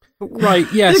 Right,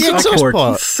 yes. The exhaust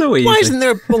port. It's so easy. Why isn't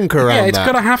there a bunker around it's that?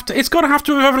 It's gotta have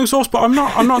to have an exhaust, but I'm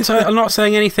not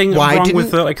saying anything wrong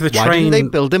with the train. Why didn't they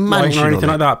build a mansion or anything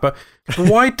like that? But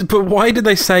why did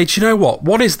they say, do you know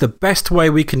what is the best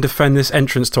way we can defend this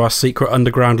entrance to our secret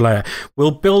underground lair? We'll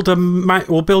build a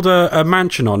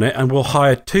mansion on it, and we'll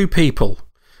hire 2 people,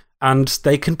 and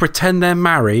they can pretend they're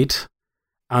married,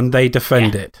 and they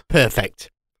defend it.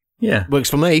 Perfect. Yeah. Works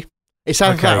for me. It's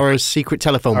either that or a secret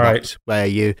telephone box where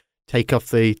you take off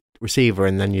the receiver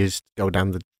and then you just go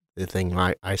down the thing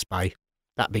like I Spy.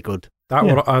 That'd be good. I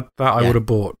would have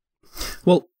bought.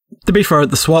 Well, to be fair,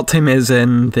 the SWAT team is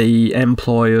in the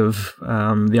employ of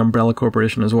the Umbrella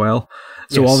Corporation as well.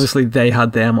 So obviously they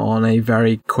had them on a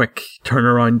very quick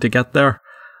turnaround to get there,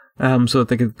 so that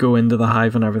they could go into the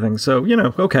hive and everything. So,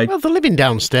 okay. Well, they're living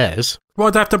downstairs.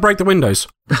 Why'd they have to break the windows?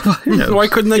 Why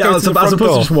couldn't they go to the front as opposed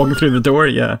door? to just walking through the door,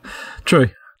 yeah. True.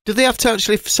 Do they have to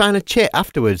actually sign a chit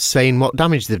afterwards saying what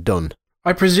damage they've done?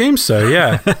 I presume so,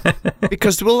 yeah.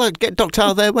 Because will that get docked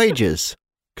out of their wages?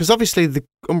 Because obviously the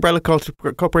Umbrella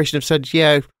Corporation have said,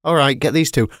 yeah, all right, get these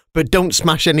 2, but don't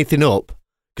smash anything up,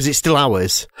 because it's still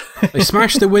ours. They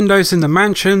smash the windows in the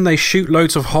mansion, they shoot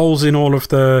loads of holes in all of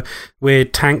the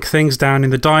weird tank things down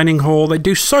in the dining hall, they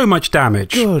do so much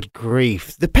damage. Good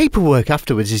grief. The paperwork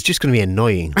afterwards is just going to be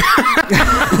annoying.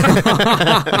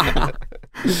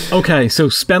 Okay, so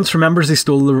Spence remembers he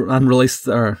stole and released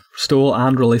the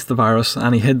virus,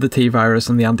 and he hid the T-virus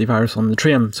and the antivirus on the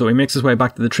train. So he makes his way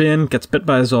back to the train, gets bit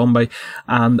by a zombie,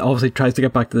 and obviously tries to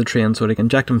get back to the train so that he can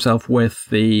inject himself with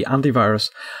the antivirus.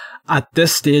 At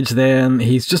this stage, then,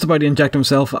 he's just about to inject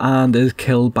himself and is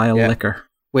killed by a licker.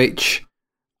 Which,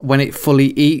 when it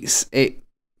fully eats, it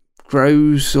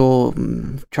grows or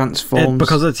transforms.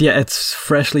 Because it's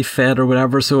freshly fed or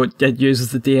whatever, so it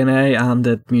uses the DNA and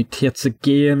it mutates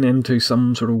again into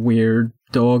some sort of weird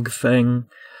dog thing.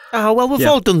 Oh, well, we've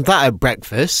all done that at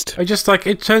breakfast. I just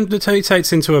it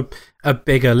mutates into a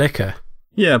bigger liquor.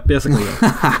 Yeah, basically.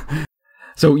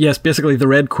 So, yes, basically the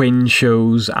Red Queen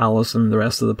shows Alice and the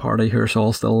rest of the party, who are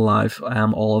all still alive,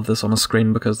 all of this on a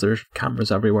screen because there's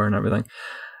cameras everywhere and everything.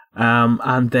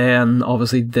 And then,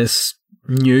 obviously, this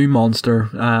new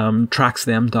monster tracks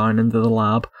them down into the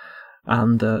lab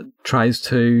and tries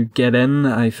to get in.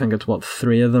 I think it's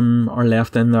 3 of them are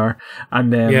left in there.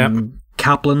 And then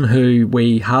Kaplan, who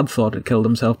we had thought had killed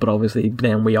himself, but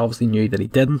we obviously knew that he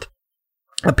didn't,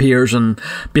 appears and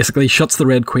basically shuts the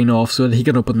Red Queen off so that he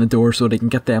can open the door so that he can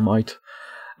get them out.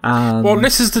 Well,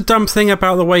 this is the dumb thing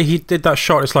about the way he did that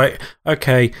shot. It's like,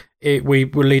 okay, we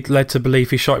were led to believe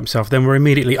he shot himself. Then we're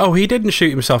immediately, he didn't shoot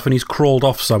himself and he's crawled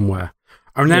off somewhere.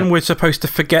 And then we're supposed to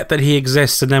forget that he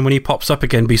exists, and then when he pops up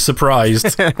again, be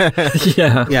surprised.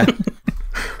 Yeah. Yeah.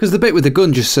 Because the bit with the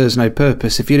gun just serves no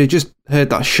purpose. If you'd have just heard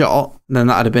that shot, then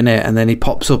that'd have been it. And then he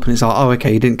pops up and it's like, oh,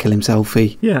 okay, he didn't kill himself.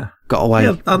 He got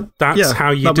away. That's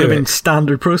how you that do would have it. been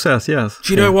standard process, yes.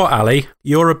 Do you know what, Ali?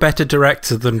 You're a better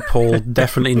director than Paul,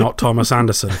 definitely not Thomas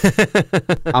Anderson.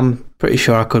 I'm pretty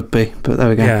sure I could be, but there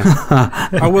we go. Yeah.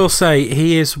 I will say,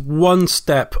 he is one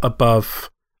step above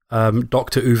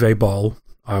Dr. Uwe Boll,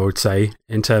 I would say,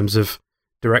 in terms of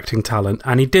directing talent.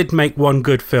 And he did make one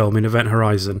good film in Event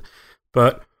Horizon,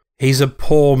 but he's a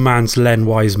poor man's Len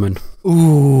Wiseman.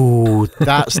 Ooh,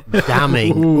 that's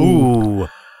damning. Ooh.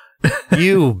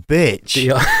 You bitch.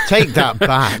 Take that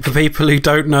back. For people who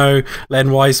don't know,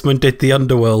 Len Wiseman did the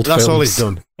Underworld That's films. all he's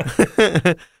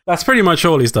done. That's pretty much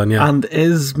all he's done, yeah. And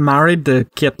is married to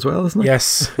Kate as well, isn't he?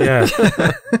 Yes, yeah.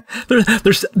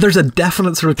 There's a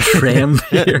definite sort of trend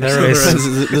here.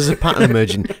 There's a pattern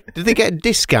emerging. Did they get a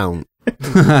discount?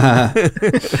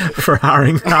 For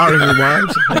hiring the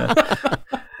wives. Yeah.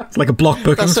 It's like a block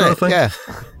booking That's sort it, of thing. yeah.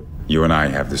 You and I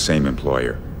have the same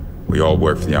employer. We all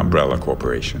work for the Umbrella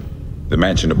Corporation. The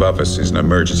mansion above us is an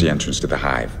emergency entrance to the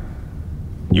hive.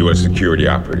 You are security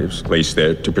operatives placed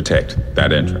there to protect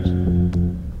that entrance.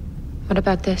 What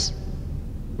about this?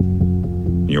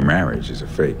 Your marriage is a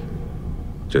fake.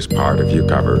 Just part of your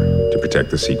cover to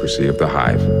protect the secrecy of the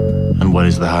hive. And what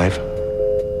is the hive?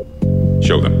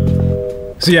 Show them.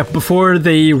 So yeah, before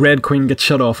the Red Queen gets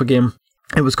shut off again,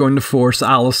 it was going to force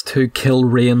Alice to kill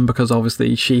Rain because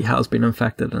obviously she has been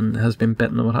infected and has been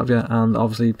bitten and what have you, and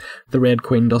obviously the Red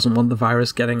Queen doesn't want the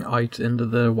virus getting out into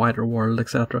the wider world,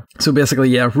 etc. So basically,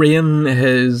 yeah, Rain,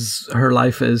 her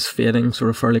life is fading sort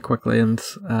of fairly quickly, and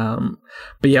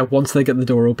but yeah, once they get the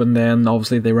door open, then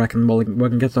obviously they reckon, well, we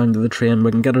can get down to the train,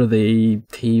 we can get her the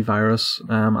T-virus,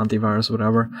 antivirus,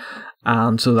 whatever,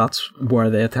 and so that's where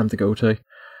they attempt to go to,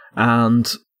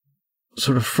 and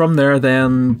sort of from there,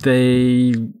 then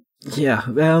they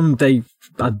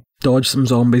dodge some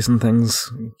zombies and things,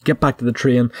 get back to the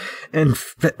train, and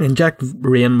inject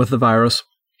Rain with the virus,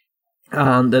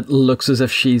 and it looks as if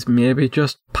she's maybe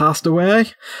just passed away,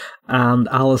 and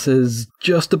Alice is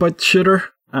just about to shoot her,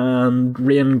 and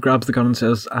Rain grabs the gun and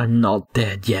says, "I'm not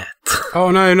dead yet."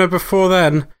 Oh no! Before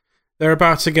then, they're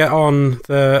about to get on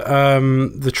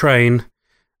the train,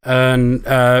 and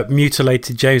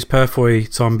mutilated James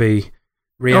Purfoy zombie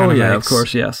reanimates. Oh yeah, of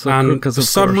course, yes. And for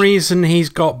some reason, he's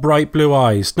got bright blue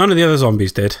eyes. None of the other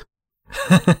zombies did.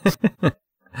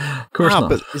 Of course not.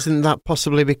 But isn't that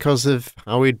possibly because of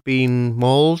how he'd been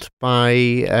mauled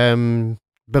by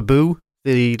Baboo,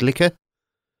 the liquor?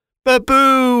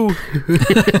 Baboo!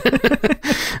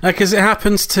 Because it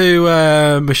happens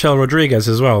to Michelle Rodriguez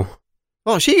as well.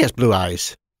 Oh, she has blue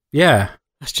eyes. Yeah.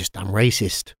 That's just damn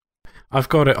racist. I've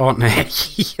got it on there.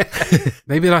 Yeah.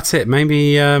 Maybe that's it.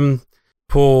 Maybe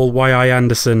Paul Y.I.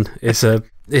 Anderson is an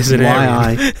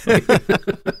alien.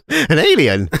 An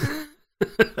alien?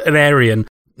 An Aryan.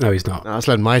 No, he's not. No, that's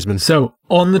Len Wiseman. So,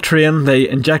 on the train, they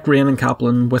inject Rain and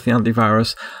Kaplan with the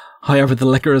antivirus. However, the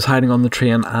liquor is hiding on the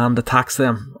train and attacks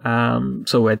them.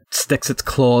 So it sticks its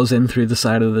claws in through the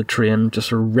side of the train, just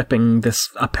sort of ripping this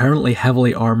apparently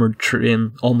heavily armoured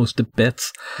train almost to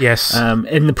bits. Yes.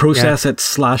 In the process, it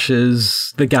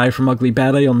slashes the guy from Ugly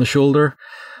Betty on the shoulder,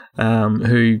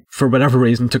 who, for whatever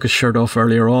reason, took his shirt off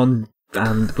earlier on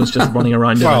and was just running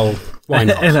around. Well, why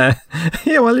not?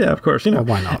 Of course, you know.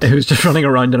 Why not? He was just running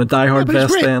around in a Die Hard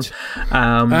vest then.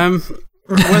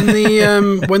 When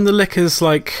the liquor's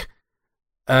like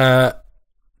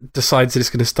decides that it's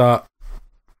going to start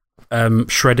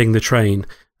shredding the train,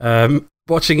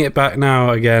 watching it back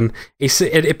now again,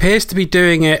 it appears to be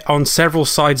doing it on several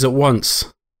sides at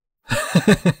once.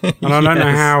 And I don't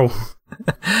know how.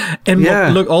 And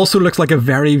what also looks like a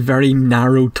very, very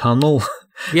narrow tunnel.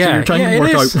 Yeah, so you're trying to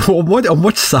work out on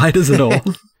which side is it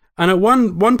on. And at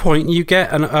one point, you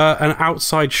get an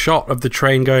outside shot of the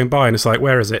train going by, and it's like,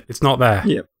 where is it? It's not there.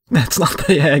 Yep, it's not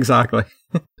there. Yeah, exactly.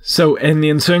 So in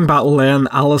the ensuing battle, then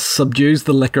Alice subdues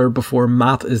the liquor before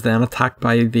Matt is then attacked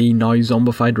by the now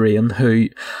zombified Rain, who,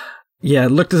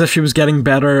 looked as if she was getting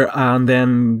better, and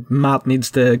then Matt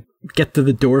needs to get to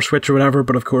the door switch or whatever,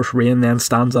 but of course Rain then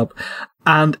stands up,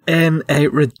 and in a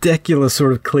ridiculous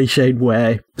sort of cliched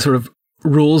way, sort of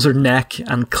rolls her neck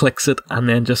and clicks it, and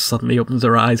then just suddenly opens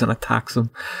her eyes and attacks him.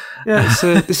 Yeah,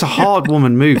 it's a hard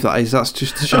woman move, that is. That's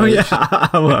just to show. Oh yeah,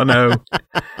 well, I know.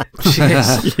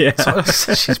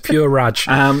 She's pure rage.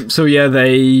 So yeah,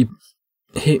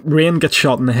 Rain gets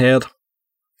shot in the head.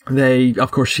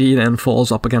 She then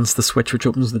falls up against the switch, which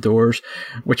opens the doors,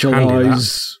 which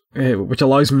allows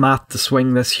Matt to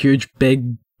swing this huge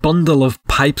big bundle of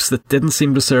pipes that didn't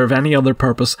seem to serve any other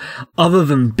purpose other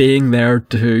than being there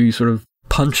to sort of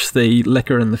punch the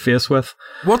liquor in the face with.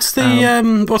 What's the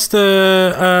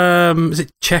is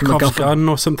it Chekhov's MacGuffin. gun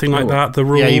or something like that? The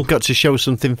rule. Yeah, you've got to show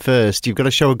something first. You've got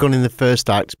to show a gun in the first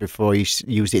act before you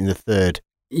use it in the third.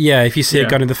 Yeah, if you see a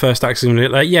gun in the first act,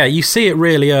 you see it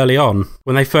really early on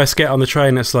when they first get on the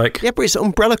train. It's like, yeah, but it's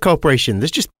Umbrella Corporation.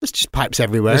 There's just pipes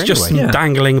everywhere. There's just some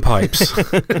dangling pipes.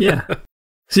 Yeah.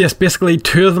 So yes, basically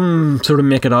two of them sort of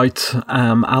make it out.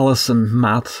 Alice and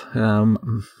Matt.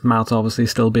 Matt obviously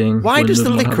still being. Why does the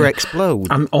wounded and liquor what have explode?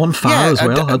 I'm on fire as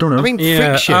well. I don't know. I mean, Yeah.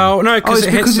 friction. Oh no, Oh, it's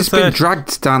it hits because the it's third. been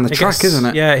dragged down the track, isn't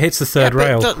it? Yeah, it hits the third but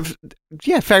rail.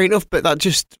 yeah, fair enough, but that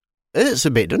just hurts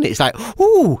a bit, doesn't it? It's like,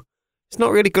 ooh, it's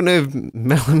not really going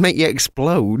to make you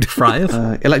explode. Fry it.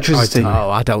 Electricity.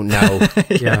 I don't know.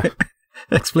 Yeah.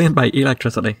 Explained by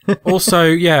electricity. Also,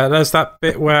 yeah, there's that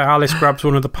bit where Alice grabs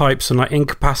one of the pipes and like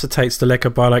incapacitates the liquor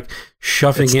by like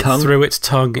shoving Its it tongue. through its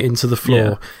tongue into the floor.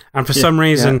 Yeah. And for some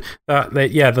reason,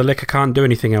 the liquor can't do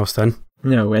anything else then.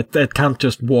 No, it can't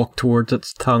just walk towards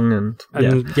its tongue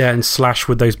And slash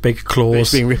with those big It's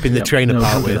claws. been ripping the train No,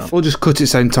 apart can't do with. that. Or just cut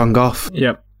its own tongue off.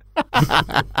 Yep.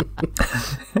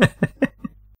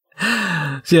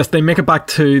 So yes, they make it back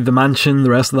to the mansion. The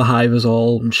rest of the hive is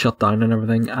all shut down and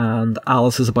everything, and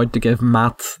Alice is about to give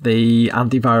Matt the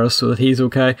antivirus so that he's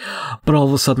okay. But all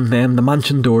of a sudden then the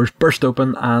mansion doors burst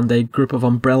open and a group of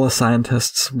Umbrella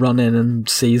scientists run in and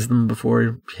seize them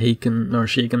before he can or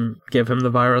she can give him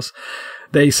the virus.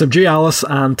 They subdue Alice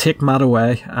and take Matt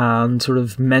away and sort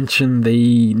of mention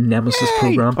the Nemesis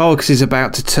program. Oh, because he's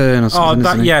about to turn or something.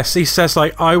 isn't he? Yes, he says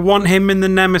like, I want him in the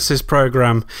Nemesis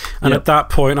program. And at that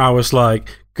point I was like,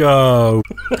 go.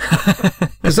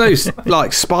 Because those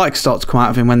like spikes start to come out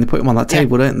of him when they put him on that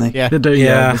table, don't they? Yeah. They do,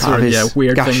 Yeah. Sort of, His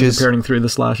weird things gashes. appearing through the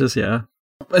slashes, yeah.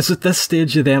 It's at this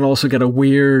stage you then also get a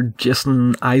weird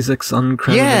Jason Isaacs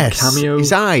uncredited Yes, cameo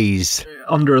his eyes.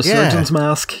 under a surgeon's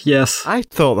mask. Yes. I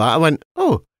thought that. I went,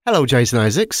 oh, hello, Jason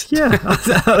Isaacs. Yeah.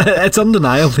 It's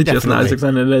undeniably Jason Definitely. Isaacs,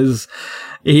 and it is.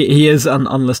 He is an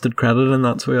unlisted credit in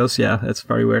that, so yeah, it's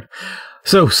very weird.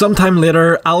 So, sometime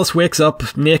later, Alice wakes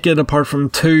up naked apart from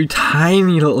two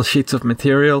tiny little sheets of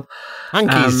material.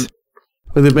 Hankies.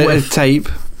 With a bit of tape.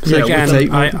 So Yeah, again,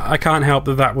 tape. I can't help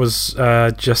that was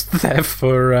just there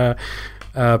for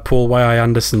Paul Y.I.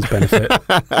 Anderson's benefit.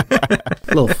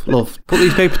 Love. Put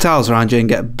these paper towels around you and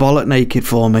get bollock naked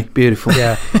for me. Beautiful.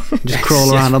 Yeah. Just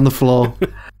crawl around on the floor.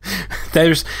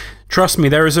 Trust me,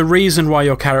 there is a reason why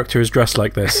your character is dressed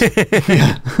like this.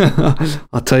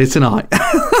 I'll tell you tonight.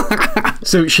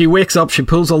 So, she wakes up, she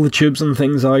pulls all the tubes and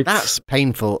things out. That's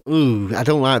painful. Ooh, I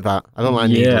don't like that. I don't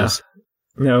like Yeah. needles.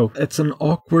 No, it's an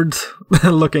awkward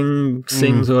looking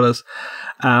scene, so it is.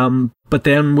 But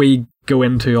then we go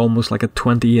into almost like a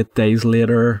 28 days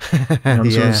later sort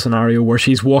of scenario where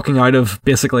she's walking out of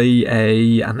basically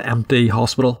an empty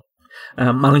hospital,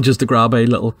 manages to grab a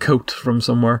little coat from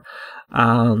somewhere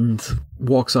and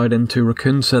walks out into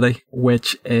Raccoon City,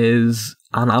 which is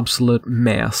an absolute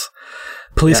mess.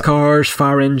 Police cars,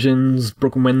 fire engines,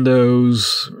 broken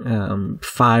windows,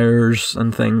 fires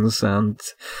and things, and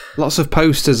Lots of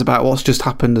posters about what's just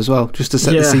happened as well, just to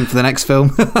set the Yeah. scene for the next film.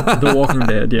 The Walking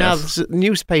Dead, Now, yes. there's a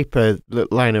newspaper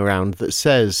lying around that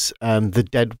says The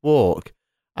Dead Walk.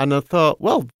 And I thought,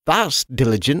 well, that's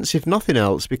diligence, if nothing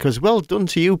else, because well done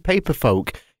to you, paper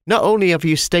folk. Not only have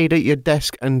you stayed at your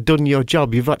desk and done your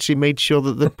job, you've actually made sure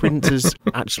that the printers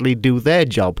actually do their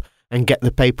job and get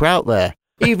the paper out there.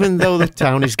 Even though the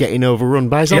town is getting overrun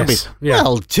by zombies. Yes, yeah.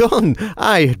 Well done.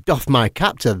 I doff my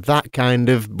cap to that kind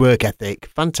of work ethic.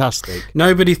 Fantastic.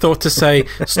 Nobody thought to say,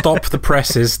 stop the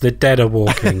presses, the dead are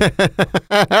walking.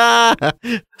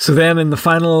 So then in the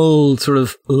final sort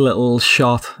of little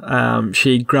shot,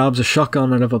 she grabs a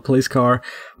shotgun out of a police car,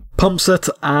 pumps it,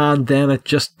 and then it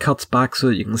just cuts back so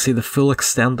that you can see the full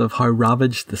extent of how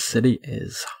ravaged the city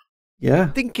is.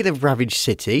 Yeah. Thinking of Ravage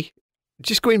City,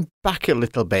 just going back a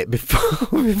little bit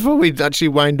before we actually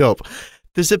wind up,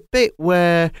 there's a bit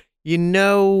where, I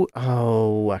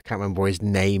can't remember what his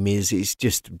name is. It's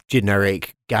just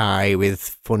generic guy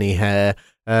with funny hair,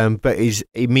 but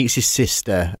he meets his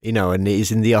sister, and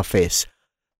he's in the office.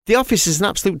 The office is an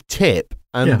absolute tip,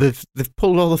 and they've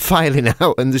pulled all the filing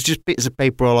out, and there's just bits of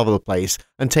paper all over the place,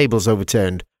 and tables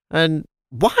overturned. And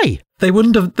why? They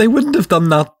wouldn't have done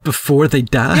that before they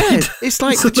died. Yeah, it's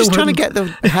like So they're just they trying to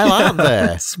wouldn't- get the hell out of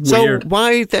there. It's So weird.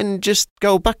 why then just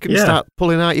go back and Yeah. start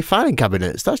pulling out your filing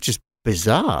cabinets? That's just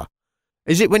bizarre.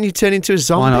 Is it when you turn into a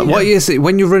zombie? Why not? What is it?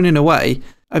 When you're running away,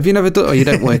 have you never done, or you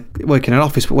don't work in an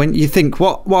office, but when you think,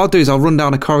 what I'll do is I'll run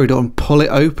down a corridor and pull it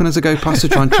open as I go past to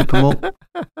try and trip them up.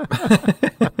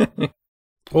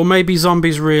 Or maybe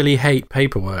zombies really hate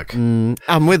paperwork.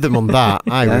 I'm with them on that.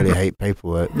 I really hate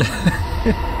paperwork.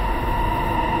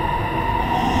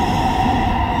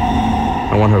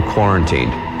 I want her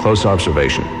quarantined, close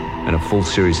observation, and a full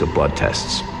series of blood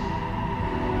tests.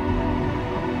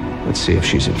 Let's see if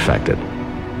she's infected.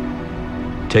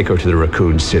 Take her to the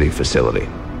Raccoon City facility.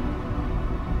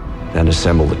 Then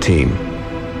assemble the team.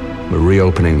 We're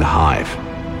reopening the hive.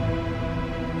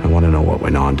 I want to know what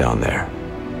went on down there.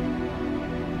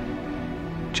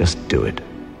 Just do it.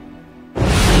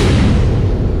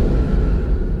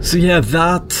 So yeah,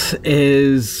 that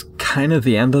is kind of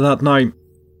the end of that. Now,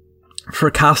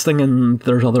 for casting, and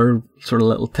there's other sort of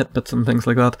little tidbits and things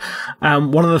like that.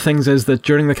 One of the things is that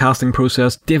during the casting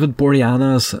process, David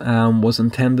Boreanaz was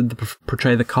intended to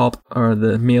portray the cop, or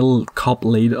the male cop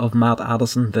lead of Matt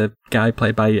Addison, the guy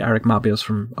played by Eric Mabius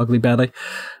from Ugly Betty.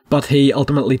 But he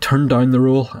ultimately turned down the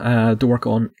role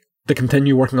to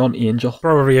continue working on Angel.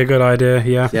 Probably a good idea,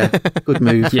 yeah. Yeah, good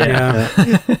move. Yeah.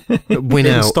 Win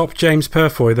Didn't out. stop James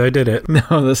Purfoy, though, did it?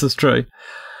 No, this is true.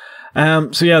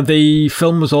 So yeah, the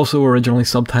film was also originally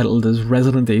subtitled as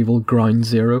Resident Evil Ground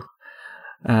Zero,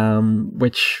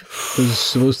 which was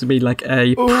supposed to be like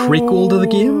a prequel to the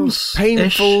games.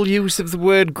 Painful use of the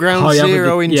word Ground However,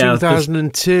 Zero in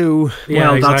 2002. Yeah,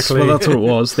 Well, exactly. that's what it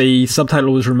was. The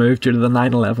subtitle was removed due to the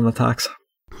 9/11 attacks.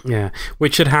 Yeah,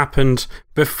 which had happened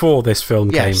before this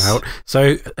film Yes. came out.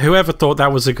 So whoever thought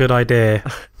that was a good idea?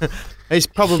 It's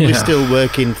probably still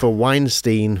working for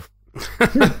Weinstein.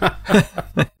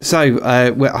 So,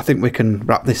 I think we can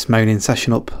wrap this moaning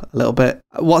session up a little bit.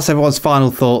 What's everyone's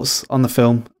final thoughts on the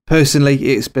film? Personally,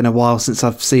 it's been a while since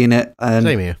I've seen it.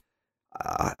 Same here.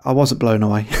 I wasn't blown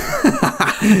away.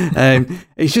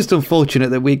 It's just unfortunate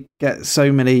that we get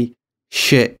so many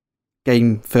shit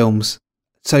game films.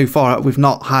 So far, we've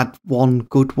not had one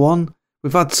good one.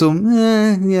 We've had some,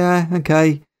 yeah,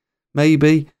 okay,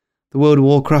 maybe. The World of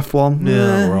Warcraft one,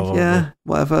 yeah,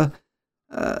 whatever.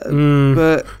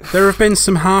 But there have been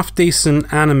some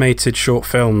half-decent animated short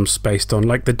films based on,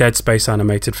 like the Dead Space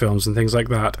animated films and things like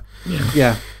that.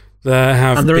 yeah. There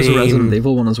have And there is been, a Resident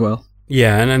Evil one as well.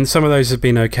 Yeah, and some of those have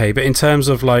been okay. But in terms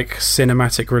of like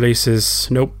cinematic releases,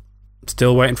 nope.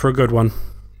 Still waiting for a good one.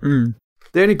 The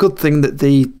only good thing that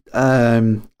the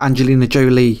Angelina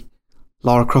Jolie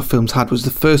Lara Croft films had was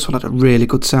the first one had a really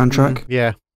good soundtrack.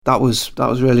 Yeah. That was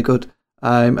really good.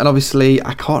 And obviously,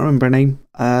 I can't remember her name.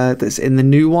 That's in the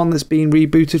new one that's being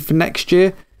rebooted for next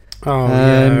year. Oh,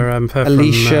 yeah. Her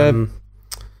Alicia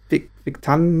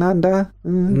Vikander?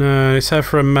 No, it's her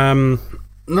from...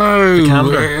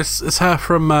 Vikander. it's her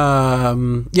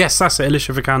from... yes, that's it,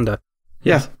 Alicia Vikander.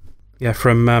 Yeah. Yeah,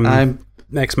 from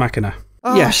Ex Machina.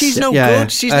 Oh, Yes, she's no yeah.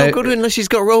 good. She's no good unless she's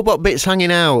got robot bits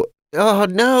hanging out. Oh,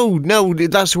 no,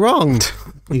 that's wrong.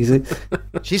 Easy.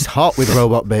 She's hot with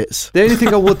robot bits. The only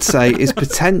thing I would say is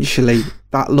potentially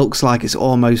that looks like it's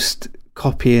almost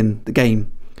copying the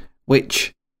game,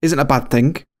 which isn't a bad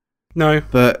thing, No.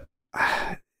 but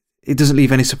it doesn't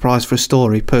leave any surprise for a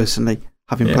story, personally,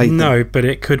 having played them. No, but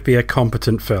it could be a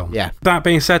competent film. Yeah. That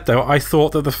being said, though, I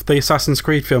thought that the Assassin's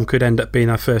Creed film could end up being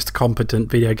our first competent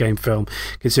video game film,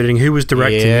 considering who was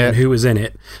directing it and who was in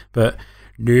it. But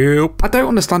nope. I don't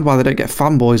understand why they don't get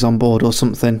fanboys on board or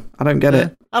something. I don't get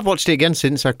it. I've watched it again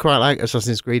since. I quite like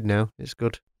Assassin's Creed now. It's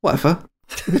good. Whatever.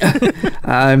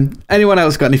 Anyone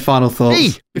else got any final thoughts?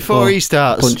 Hey, before he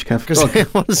starts. Punch Kev. Go on.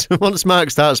 Because once Mark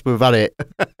starts, we've had it.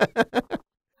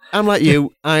 I'm like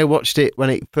you. I watched it when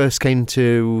it first came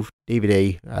to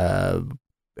DVD,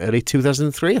 early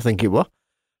 2003, I think it was.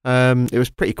 It was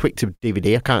pretty quick to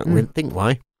DVD. I can't really think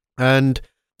why. And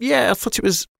yeah, I thought it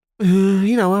was,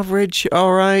 average,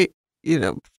 all right.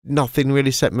 Nothing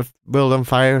really set my world on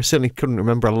fire. I certainly couldn't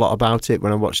remember a lot about it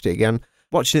when I watched it again.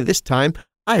 Watching it this time,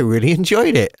 I really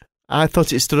enjoyed it. I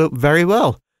thought it stood up very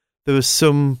well. There was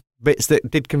some bits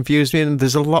that did confuse me, and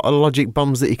there's a lot of logic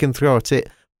bombs that you can throw at it,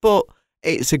 but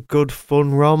it's a good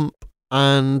fun romp,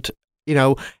 and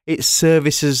it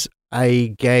services a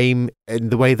game in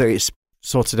the way that it's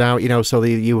sorted out, so that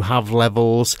you have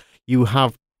levels, you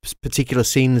have particular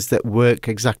scenes that work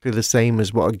exactly the same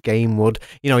as what a game would,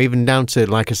 even down to,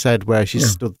 like I said, where she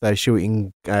stood there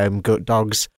shooting goat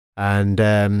dogs,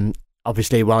 and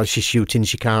obviously while she's shooting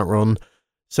she can't run.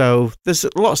 So there's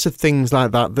lots of things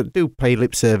like that that do pay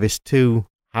lip service to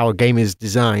how a game is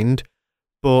designed,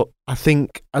 but I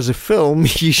think as a film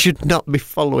you should not be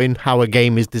following how a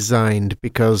game is designed,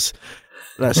 because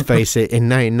let's face it, in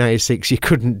 1996 you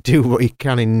couldn't do what you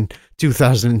can in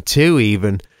 2002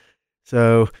 even.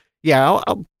 So yeah,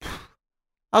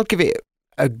 I'll give it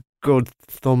a good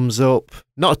thumbs up.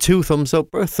 Not a 2 thumbs up,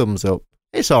 but a thumbs up.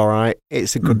 It's all right.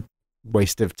 It's a good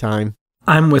waste of time.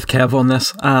 I'm with Kev on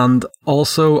this, and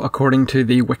also according to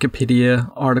the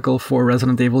Wikipedia article for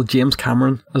Resident Evil, James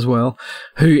Cameron as well,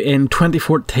 who in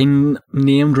 2014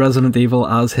 named Resident Evil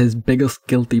as his biggest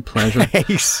guilty pleasure.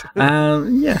 Nice.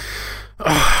 Yeah.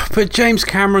 But James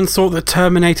Cameron thought that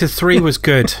Terminator 3 was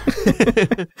good.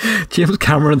 James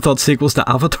Cameron thought sequels to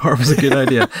Avatar was a good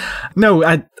idea. No,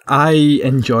 I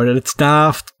enjoyed it. It's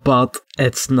daft, but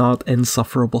it's not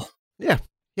insufferable. Yeah,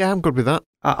 I'm good with that.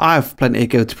 I have plenty of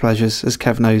guilty pleasures, as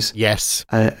Kev knows. Yes.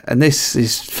 And this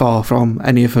is far from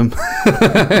any of them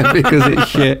because it's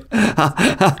shit.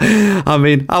 I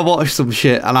mean, I watched some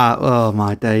shit and oh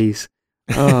my days.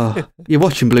 Oh, you're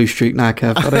watching Blue Streak now,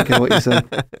 Kev. I don't care what you say.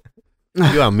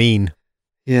 You are mean.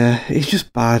 Yeah, it's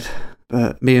just bad.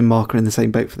 But me and Mark are in the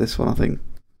same boat for this one, I think.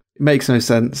 It makes no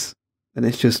sense. And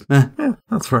it's just, meh. Yeah,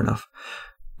 that's fair enough.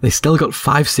 They still got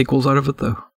 5 sequels out of it,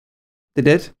 though. They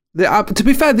did. To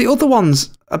be fair, the other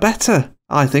ones are better,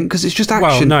 I think, because it's just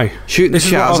action. Well, no. Shooting the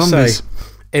shit out of zombies.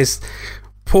 Is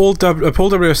Paul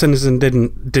W.S. Anderson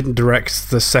didn't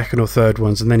direct the second or third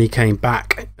ones, and then he came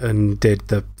back and did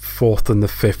the 4th and the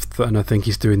 5th, and I think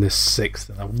he's doing the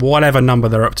 6th, whatever number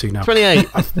they're up to now. 28.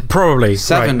 Probably.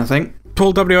 7, right. I think.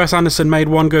 Paul W.S. Anderson made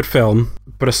one good film,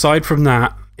 but aside from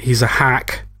that, he's a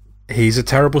hack. He's a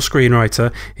terrible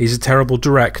screenwriter. He's a terrible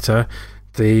director.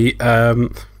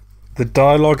 The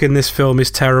dialogue in this film is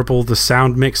terrible. The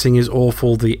sound mixing is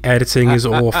awful. The editing is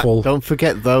awful. Don't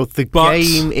forget, though, the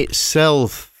game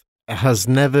itself has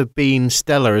never been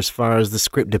stellar as far as the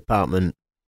script department.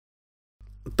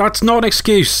 That's not an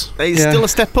excuse. It's still a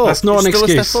step up. That's not an excuse.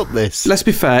 Still a step up, this. Let's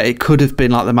be fair, it could have been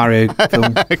like the Mario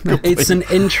film. It's an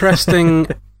interesting...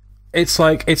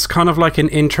 It's kind of like an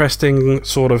interesting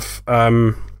sort of...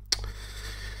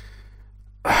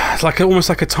 almost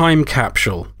like a time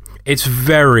capsule. It's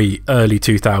very early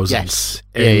 2000s. Yes.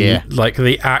 Yeah. Like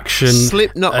the action.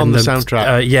 Slipknot on the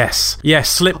soundtrack. Yes.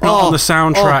 Slipknot on the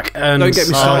soundtrack. And don't get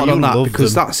me started on that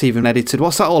because them. that's even edited.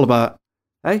 What's that all about?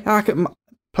 Hey, I can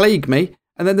Plague Me,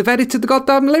 and then they've edited the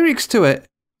goddamn lyrics to it.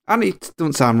 And it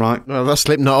doesn't sound right. Well, that's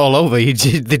Slipknot all over. They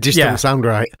just don't sound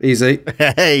right. Easy.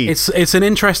 Hey. It's an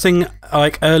interesting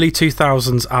early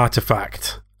 2000s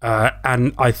artifact.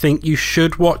 And I think you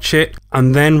should watch it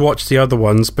and then watch the other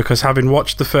ones, because having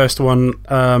watched the first one,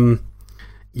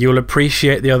 you'll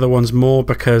appreciate the other ones more,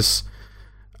 because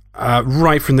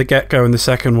right from the get-go in the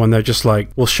second one, they're just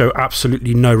will show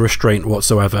absolutely no restraint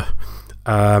whatsoever,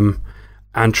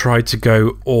 and tried to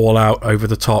go all out over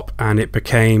the top, and it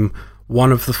became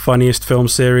one of the funniest film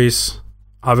series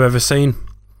I've ever seen,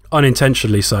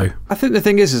 unintentionally so. I think the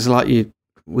thing is like you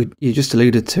just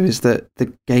alluded to, is that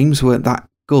the games weren't that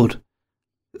good.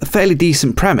 A fairly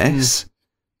decent premise,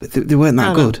 but they weren't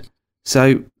that good.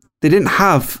 So they didn't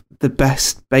have the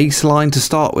best baseline to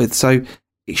start with, so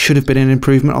it should have been an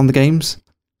improvement on the games,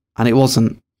 and it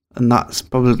wasn't, and that's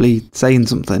probably saying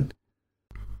something.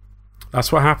 That's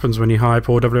what happens when you hire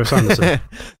Paul W.S. Anderson.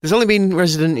 There's only been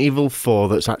Resident Evil 4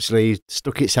 that's actually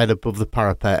stuck its head above the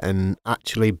parapet and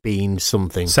actually been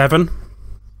something. 7?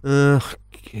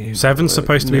 7's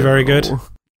supposed to be very good.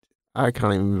 I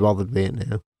can't even be bothered with it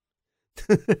now.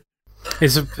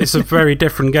 It's a very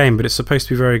different game, but it's supposed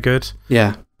to be very good.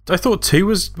 Yeah. I thought 2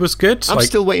 was good. I'm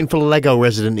still waiting for Lego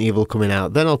Resident Evil coming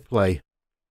out. Then I'll play.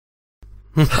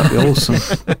 That'd be awesome.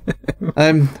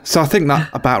 So I think that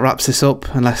about wraps this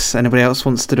up, unless anybody else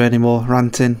wants to do any more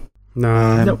ranting.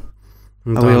 No. Nope.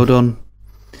 Are we all done?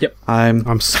 Yep.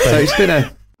 I'm spent. So it's been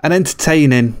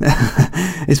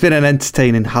an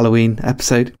entertaining Halloween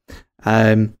episode,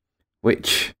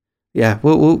 which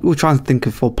we'll try and think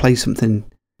of or play something.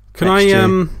 Can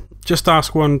I just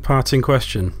ask one parting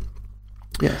question?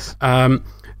 Yes.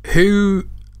 Who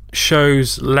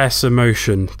shows less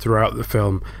emotion throughout the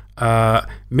film?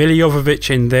 Milla Jovovich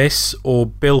in this, or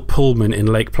Bill Pullman in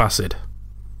Lake Placid?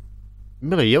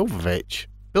 Milla Jovovich.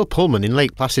 Bill Pullman in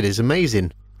Lake Placid is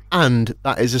amazing, and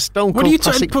that is a stone cold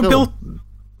classic film.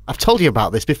 I've told you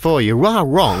about this before. You are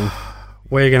wrong.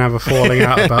 We're going to have a falling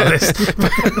out about this.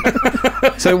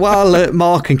 So while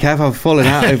Mark and Kev have fallen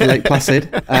out over Lake Placid,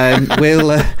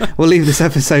 we'll leave this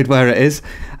episode where it is.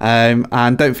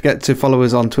 And don't forget to follow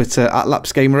us on Twitter at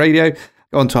LapsGamerRadio.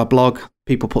 Go onto our blog.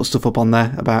 People put stuff up on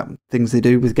there about things they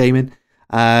do with gaming.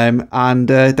 And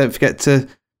don't forget to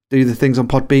do the things on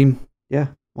Podbean. Yeah,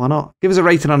 why not? Give us a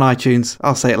rating on iTunes.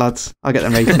 I'll say it, lads. I'll get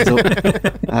them ratings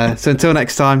up. So until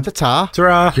next time. Ta-ta.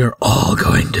 Ta-ra. You're all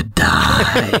going to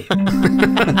die.